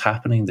exactly what's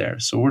happening there.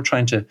 So we're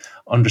trying to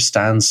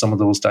understand some of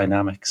those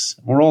dynamics.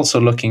 We're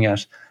also looking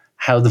at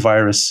how the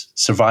virus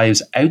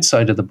survives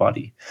outside of the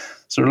body.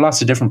 So there are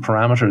lots of different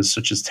parameters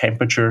such as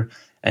temperature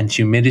and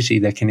humidity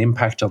that can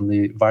impact on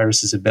the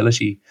virus's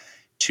ability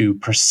to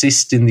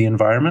persist in the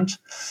environment.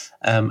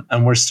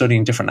 And we're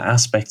studying different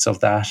aspects of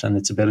that and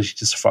its ability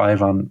to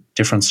survive on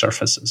different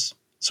surfaces.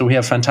 So we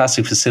have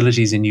fantastic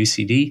facilities in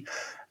UCD,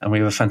 and we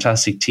have a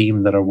fantastic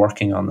team that are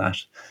working on that.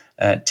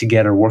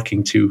 Together,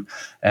 working to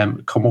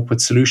come up with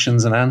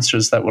solutions and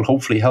answers that will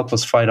hopefully help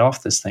us fight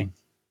off this thing.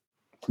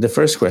 The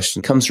first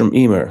question comes from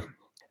Emer,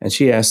 and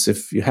she asks,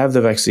 if you have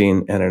the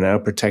vaccine and are now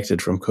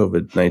protected from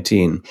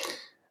COVID-19,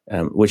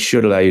 which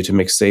should allow you to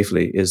mix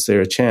safely, is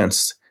there a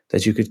chance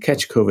that you could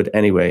catch COVID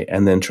anyway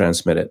and then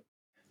transmit it?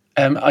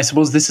 I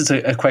suppose this is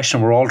a question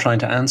we're all trying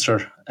to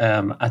answer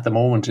at the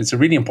moment. It's a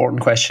really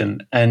important question.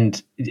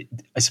 And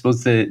I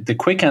suppose the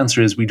quick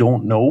answer is we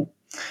don't know.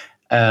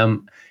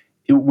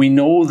 We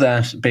know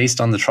that based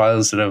on the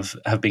trials that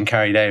have been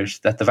carried out,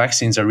 that the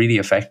vaccines are really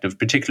effective,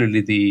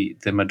 particularly the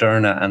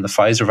Moderna and the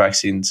Pfizer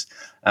vaccines,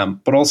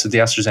 but also the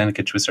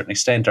AstraZeneca to a certain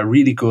extent, are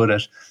really good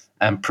at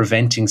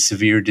preventing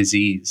severe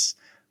disease.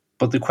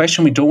 But the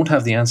question we don't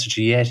have the answer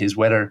to yet is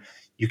whether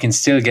you can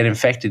still get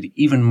infected,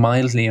 even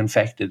mildly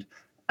infected,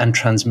 and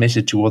transmit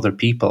it to other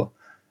people.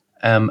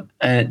 And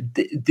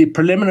the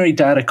preliminary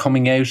data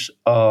coming out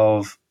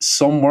of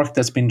some work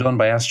that's been done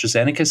by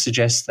AstraZeneca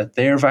suggests that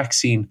their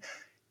vaccine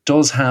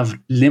does have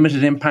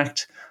limited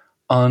impact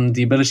on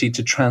the ability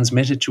to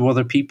transmit it to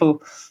other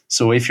people.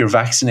 So if you're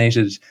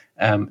vaccinated,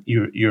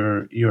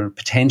 your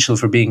potential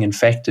for being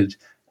infected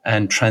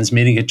and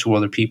transmitting it to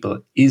other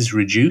people is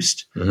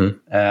reduced.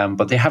 Mm-hmm.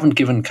 But they haven't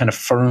given kind of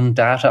firm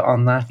data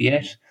on that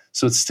yet.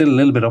 So it's still a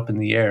little bit up in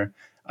the air.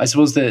 I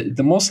suppose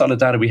the most solid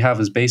data we have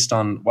is based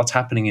on what's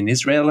happening in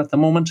Israel at the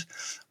moment,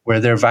 where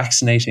they're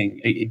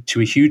vaccinating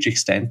to a huge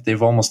extent.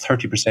 They've almost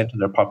 30% of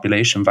their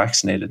population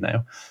vaccinated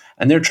now.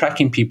 And they're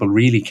tracking people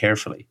really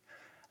carefully.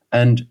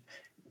 And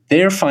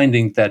they're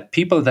finding that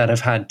people that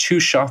have had 2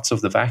 shots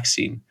of the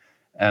vaccine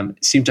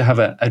seem to have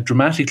a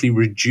dramatically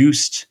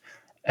reduced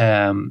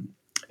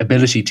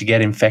ability to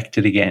get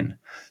infected again.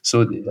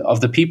 So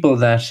of the people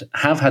that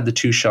have had the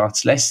 2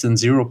 shots, less than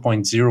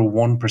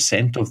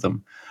 0.01% of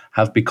them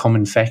have become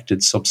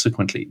infected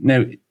subsequently.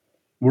 Now,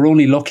 we're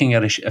only looking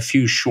at a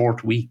few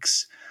short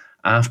weeks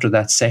after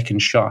that second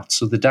shot.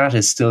 So the data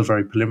is still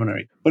very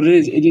preliminary, but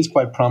it is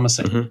quite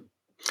promising.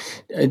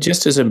 Mm-hmm.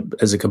 Just as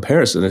a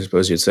comparison, I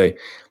suppose you'd say,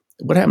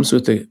 what happens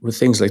with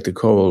things like the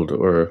cold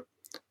or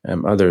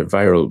other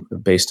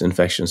viral-based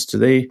infections?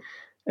 Do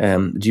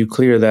you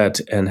clear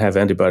that and have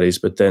antibodies,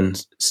 but then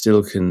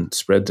still can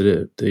spread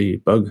the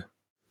bug?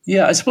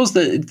 Yeah, I suppose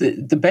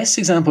the best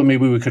example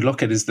maybe we could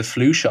look at is the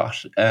flu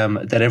shot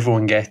that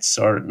everyone gets,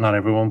 or not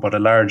everyone, but a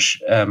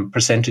large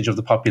percentage of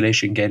the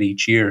population get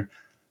each year.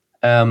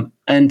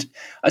 And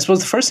I suppose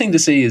the first thing to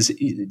say is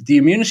the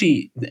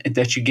immunity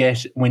that you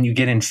get when you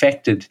get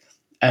infected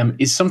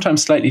is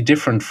sometimes slightly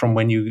different from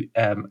when you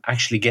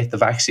actually get the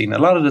vaccine. A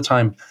lot of the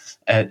time,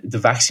 the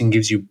vaccine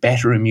gives you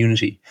better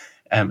immunity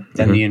than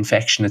mm-hmm. the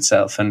infection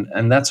itself,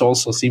 and that's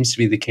also seems to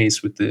be the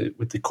case with the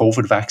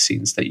COVID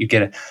vaccines, that you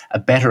get a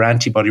better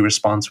antibody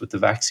response with the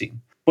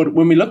vaccine. But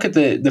when we look at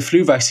the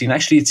flu vaccine,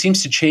 actually, it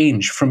seems to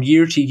change from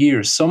year to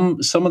year. Some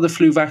of the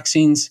flu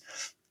vaccines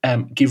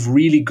give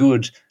really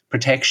good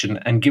protection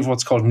and give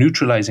what's called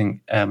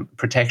neutralizing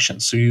protection.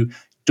 So you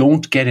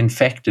don't get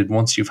infected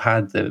once you've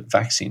had the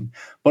vaccine.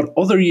 But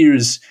other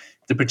years,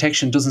 the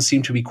protection doesn't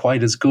seem to be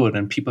quite as good,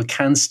 and people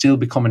can still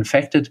become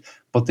infected,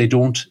 but they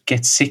don't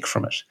get sick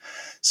from it.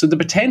 So the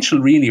potential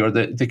really, or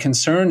the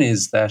concern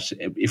is that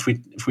if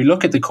we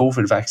look at the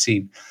COVID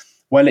vaccine,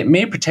 while it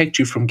may protect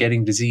you from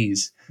getting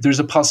disease, there's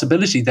a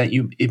possibility that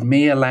it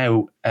may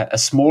allow a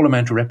small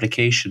amount of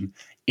replication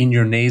in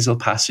your nasal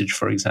passage,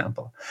 for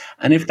example.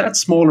 And if that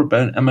smaller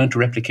amount of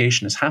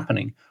replication is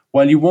happening,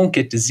 while you won't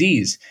get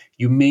disease,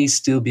 you may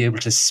still be able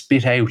to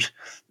spit out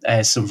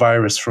some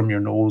virus from your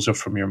nose or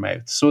from your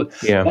mouth. So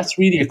Yeah. that's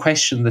really a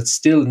question that's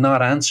still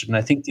not answered. And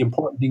I think the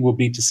important thing will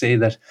be to say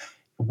that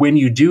when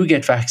you do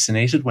get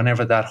vaccinated,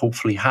 whenever that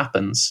hopefully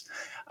happens,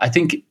 I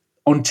think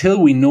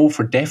until we know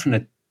for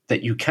definite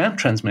that you can't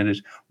transmit it,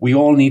 we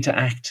all need to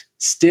act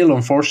still,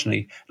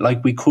 unfortunately,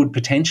 like we could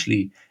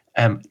potentially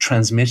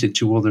transmit it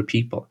to other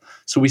people.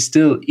 So we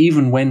still,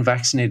 even when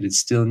vaccinated,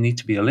 still need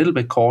to be a little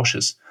bit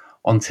cautious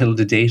until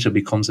the data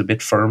becomes a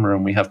bit firmer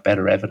and we have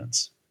better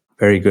evidence.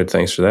 Very good.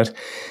 Thanks for that.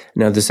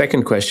 Now, the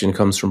second question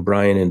comes from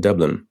Brian in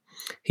Dublin.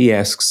 He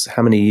asks,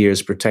 how many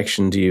years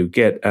protection do you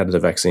get out of the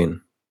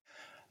vaccine?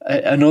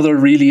 Another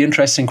really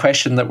interesting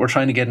question that we're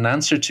trying to get an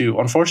answer to.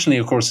 Unfortunately,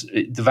 of course,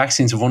 the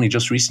vaccines have only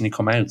just recently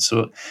come out,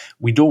 so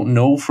we don't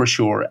know for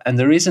sure. And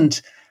there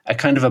isn't a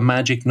kind of a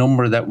magic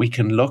number that we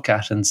can look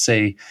at and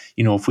say,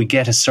 if we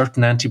get a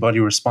certain antibody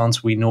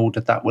response, we know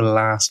that will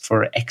last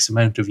for X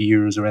amount of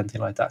years or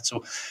anything like that.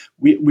 So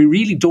we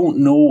really don't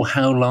know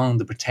how long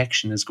the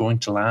protection is going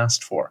to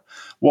last for.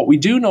 What we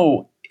do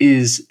know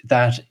is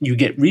that you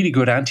get really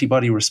good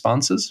antibody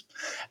responses.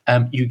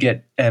 You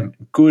get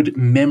good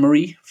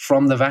memory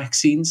from the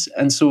vaccines.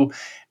 And so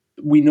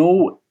we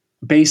know,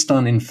 based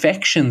on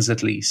infections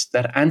at least,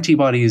 that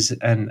antibodies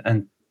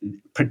and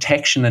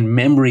protection and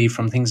memory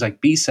from things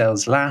like B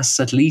cells lasts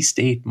at least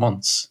 8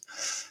 months.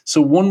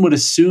 So one would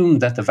assume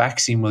that the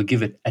vaccine will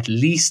give it at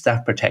least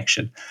that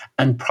protection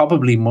and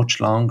probably much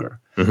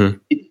longer. Mm-hmm.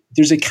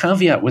 There's a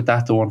caveat with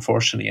that, though,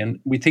 unfortunately. And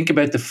we think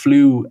about the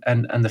flu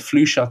and the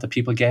flu shot that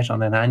people get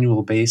on an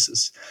annual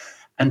basis.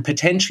 And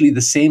potentially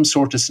the same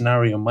sort of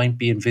scenario might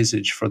be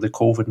envisaged for the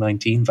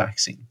COVID-19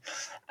 vaccine.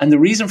 And the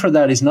reason for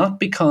that is not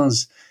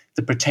because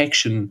the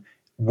protection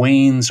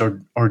wanes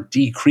or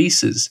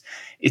decreases.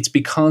 It's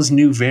because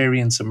new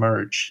variants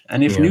emerge.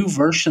 And if new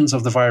versions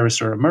of the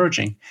virus are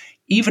emerging,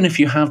 even if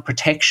you have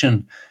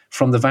protection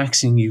from the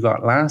vaccine you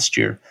got last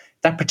year,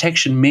 that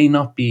protection may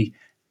not be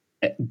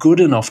good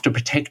enough to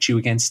protect you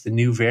against the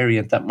new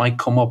variant that might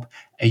come up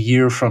a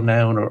year from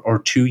now or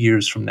 2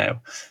 years from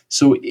now.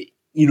 So,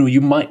 we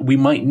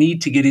might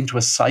need to get into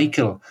a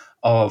cycle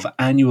of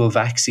annual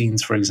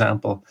vaccines, for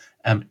example,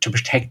 to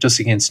protect us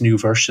against new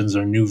versions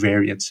or new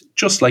variants,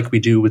 just like we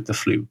do with the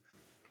flu.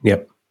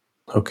 Yep.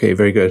 Okay,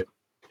 very good.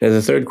 Now,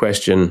 the third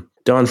question,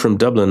 Don from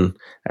Dublin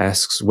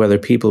asks whether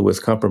people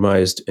with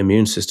compromised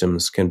immune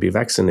systems can be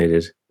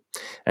vaccinated.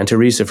 And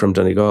Teresa from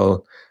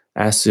Donegal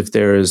asks if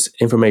there is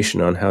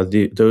information on how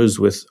those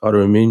with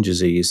autoimmune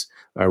disease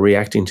are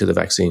reacting to the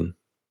vaccine.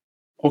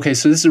 Okay,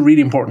 so this is a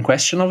really important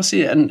question,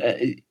 obviously, and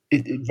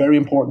it's very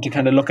important to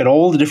kind of look at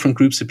all the different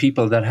groups of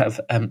people that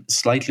have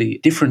slightly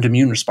different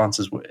immune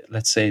responses,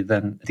 let's say,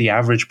 than the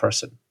average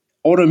person.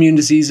 Autoimmune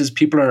diseases,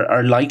 people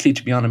are likely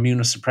to be on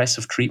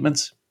immunosuppressive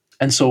treatments,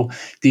 and so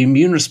the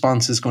immune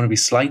response is going to be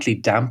slightly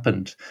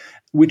dampened,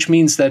 which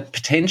means that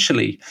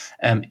potentially,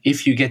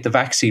 if you get the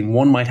vaccine,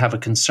 one might have a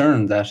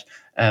concern that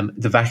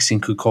the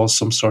vaccine could cause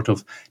some sort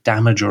of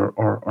damage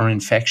or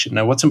infection.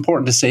 Now, what's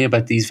important to say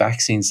about these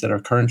vaccines that are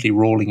currently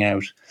rolling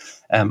out,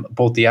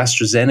 both the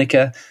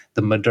AstraZeneca,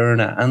 the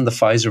Moderna, and the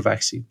Pfizer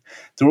vaccine,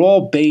 they're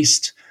all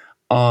based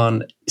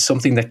on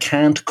something that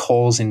can't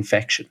cause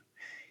infection.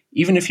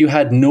 Even if you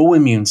had no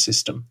immune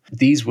system,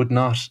 these would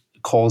not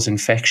cause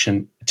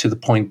infection to the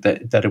point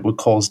that it would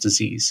cause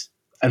disease.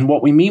 And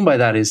what we mean by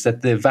that is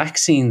that the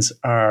vaccines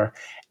are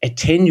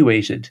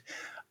attenuated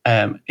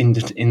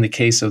in the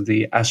case of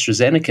the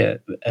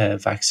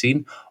AstraZeneca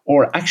vaccine,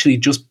 or actually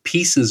just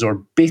pieces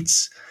or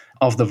bits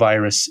of the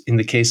virus in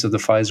the case of the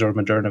Pfizer or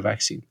Moderna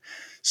vaccine.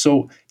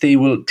 So they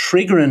will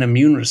trigger an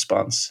immune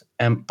response,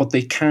 but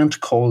they can't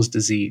cause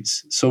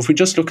disease. So if we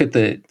just look at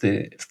the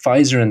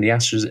Pfizer and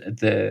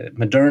the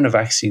Moderna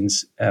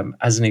vaccines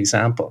as an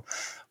example,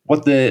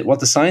 what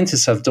the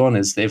scientists have done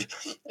is they've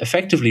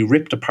effectively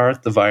ripped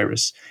apart the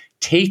virus,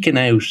 taken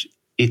out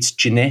its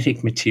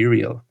genetic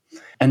material,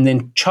 and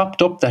then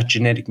chopped up that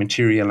genetic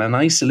material and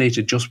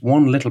isolated just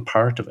one little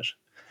part of it.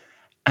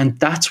 And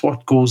that's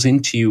what goes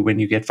into you when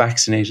you get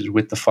vaccinated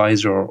with the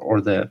Pfizer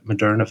or the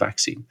Moderna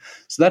vaccine.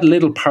 So that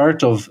little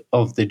part of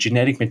the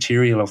genetic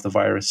material of the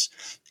virus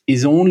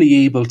is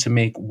only able to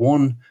make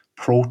one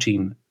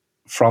protein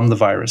from the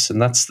virus,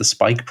 and that's the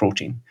spike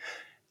protein.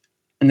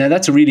 And now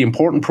that's a really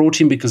important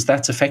protein because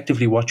that's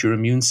effectively what your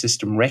immune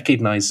system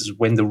recognizes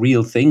when the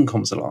real thing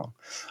comes along,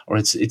 or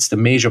it's the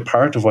major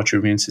part of what your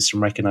immune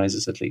system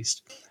recognizes at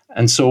least.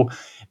 And so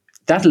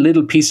that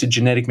little piece of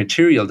genetic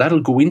material, that'll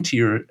go into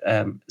your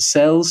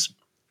cells.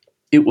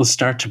 It will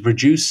start to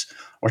produce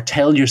or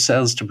tell your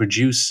cells to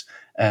produce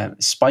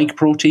spike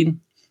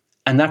protein,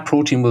 and that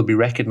protein will be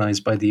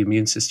recognized by the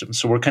immune system.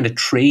 So we're kind of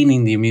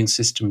training the immune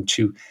system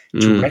to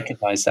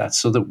recognize that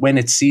so that when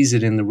it sees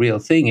it in the real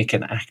thing, it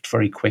can act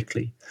very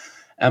quickly.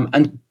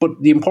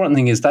 But the important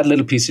thing is that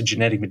little piece of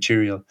genetic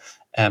material,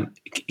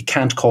 it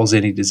can't cause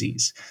any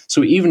disease.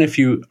 So even if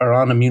you are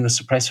on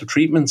immunosuppressive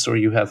treatments or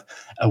you have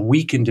a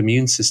weakened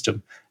immune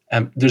system,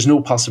 there's no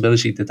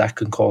possibility that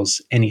can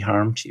cause any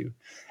harm to you.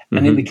 Mm-hmm.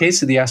 And in the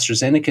case of the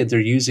AstraZeneca,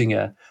 they're using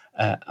a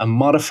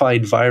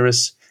modified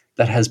virus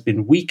that has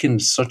been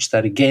weakened such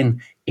that,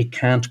 again, it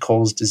can't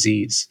cause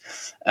disease.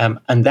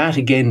 And that,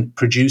 again,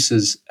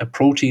 produces a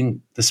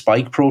protein, the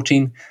spike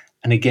protein.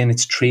 And again,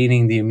 it's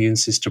training the immune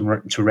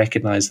system to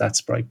recognize that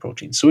spike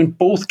protein. So in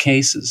both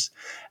cases,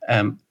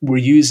 we're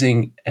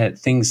using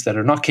things that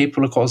are not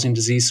capable of causing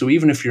disease. So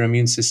even if your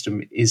immune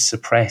system is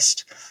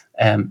suppressed,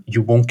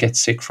 you won't get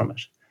sick from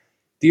it.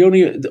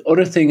 The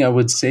other thing I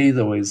would say,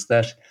 though, is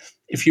that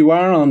if you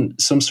are on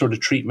some sort of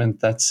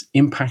treatment that's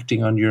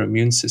impacting on your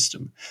immune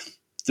system,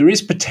 there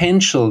is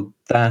potential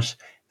that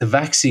the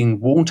vaccine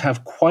won't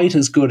have quite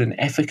as good an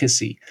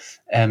efficacy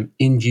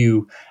in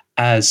you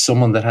as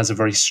someone that has a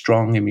very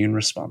strong immune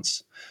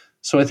response.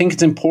 So I think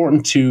it's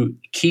important to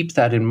keep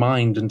that in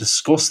mind and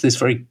discuss this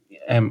very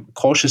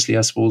cautiously,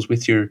 I suppose,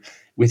 with your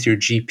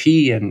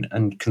GP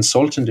and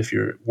consultant, if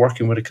you're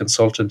working with a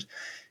consultant,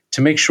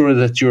 to make sure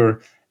that you're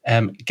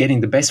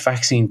getting the best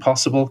vaccine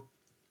possible,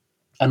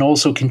 and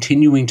also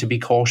continuing to be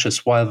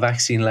cautious while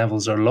vaccine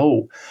levels are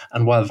low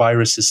and while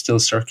virus is still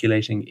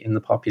circulating in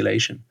the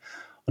population,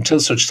 until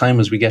such time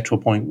as we get to a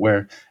point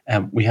where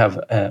we have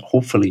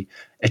hopefully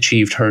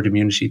achieved herd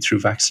immunity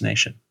through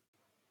vaccination.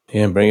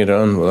 Yeah, bring it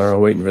on. We're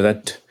all waiting for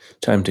that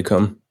time to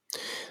come.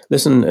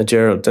 Listen,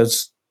 Gerald,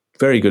 that's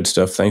very good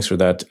stuff. Thanks for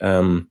that.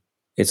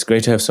 It's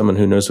great to have someone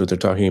who knows what they're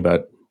talking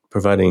about,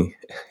 providing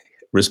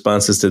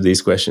responses to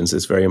these questions.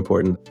 It's very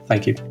important.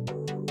 Thank you.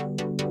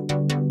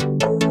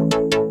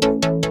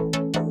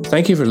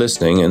 Thank you for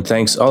listening, and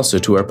thanks also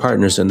to our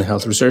partners in the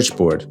Health Research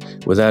Board,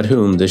 without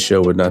whom this show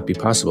would not be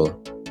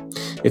possible.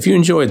 If you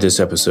enjoyed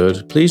this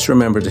episode, please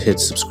remember to hit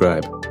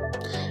subscribe.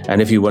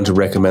 And if you want to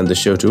recommend the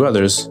show to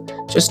others,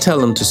 just tell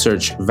them to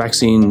search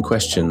Vaccine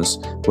Questions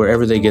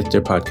wherever they get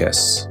their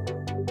podcasts.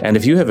 And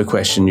if you have a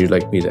question you'd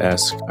like me to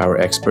ask our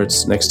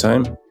experts next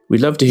time,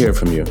 we'd love to hear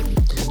from you.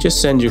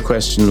 Just send your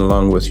question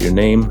along with your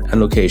name and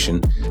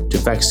location to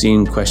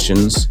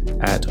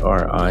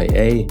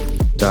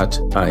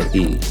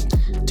vaccinequestions@ria.ie.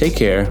 Take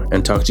care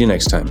and talk to you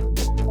next time.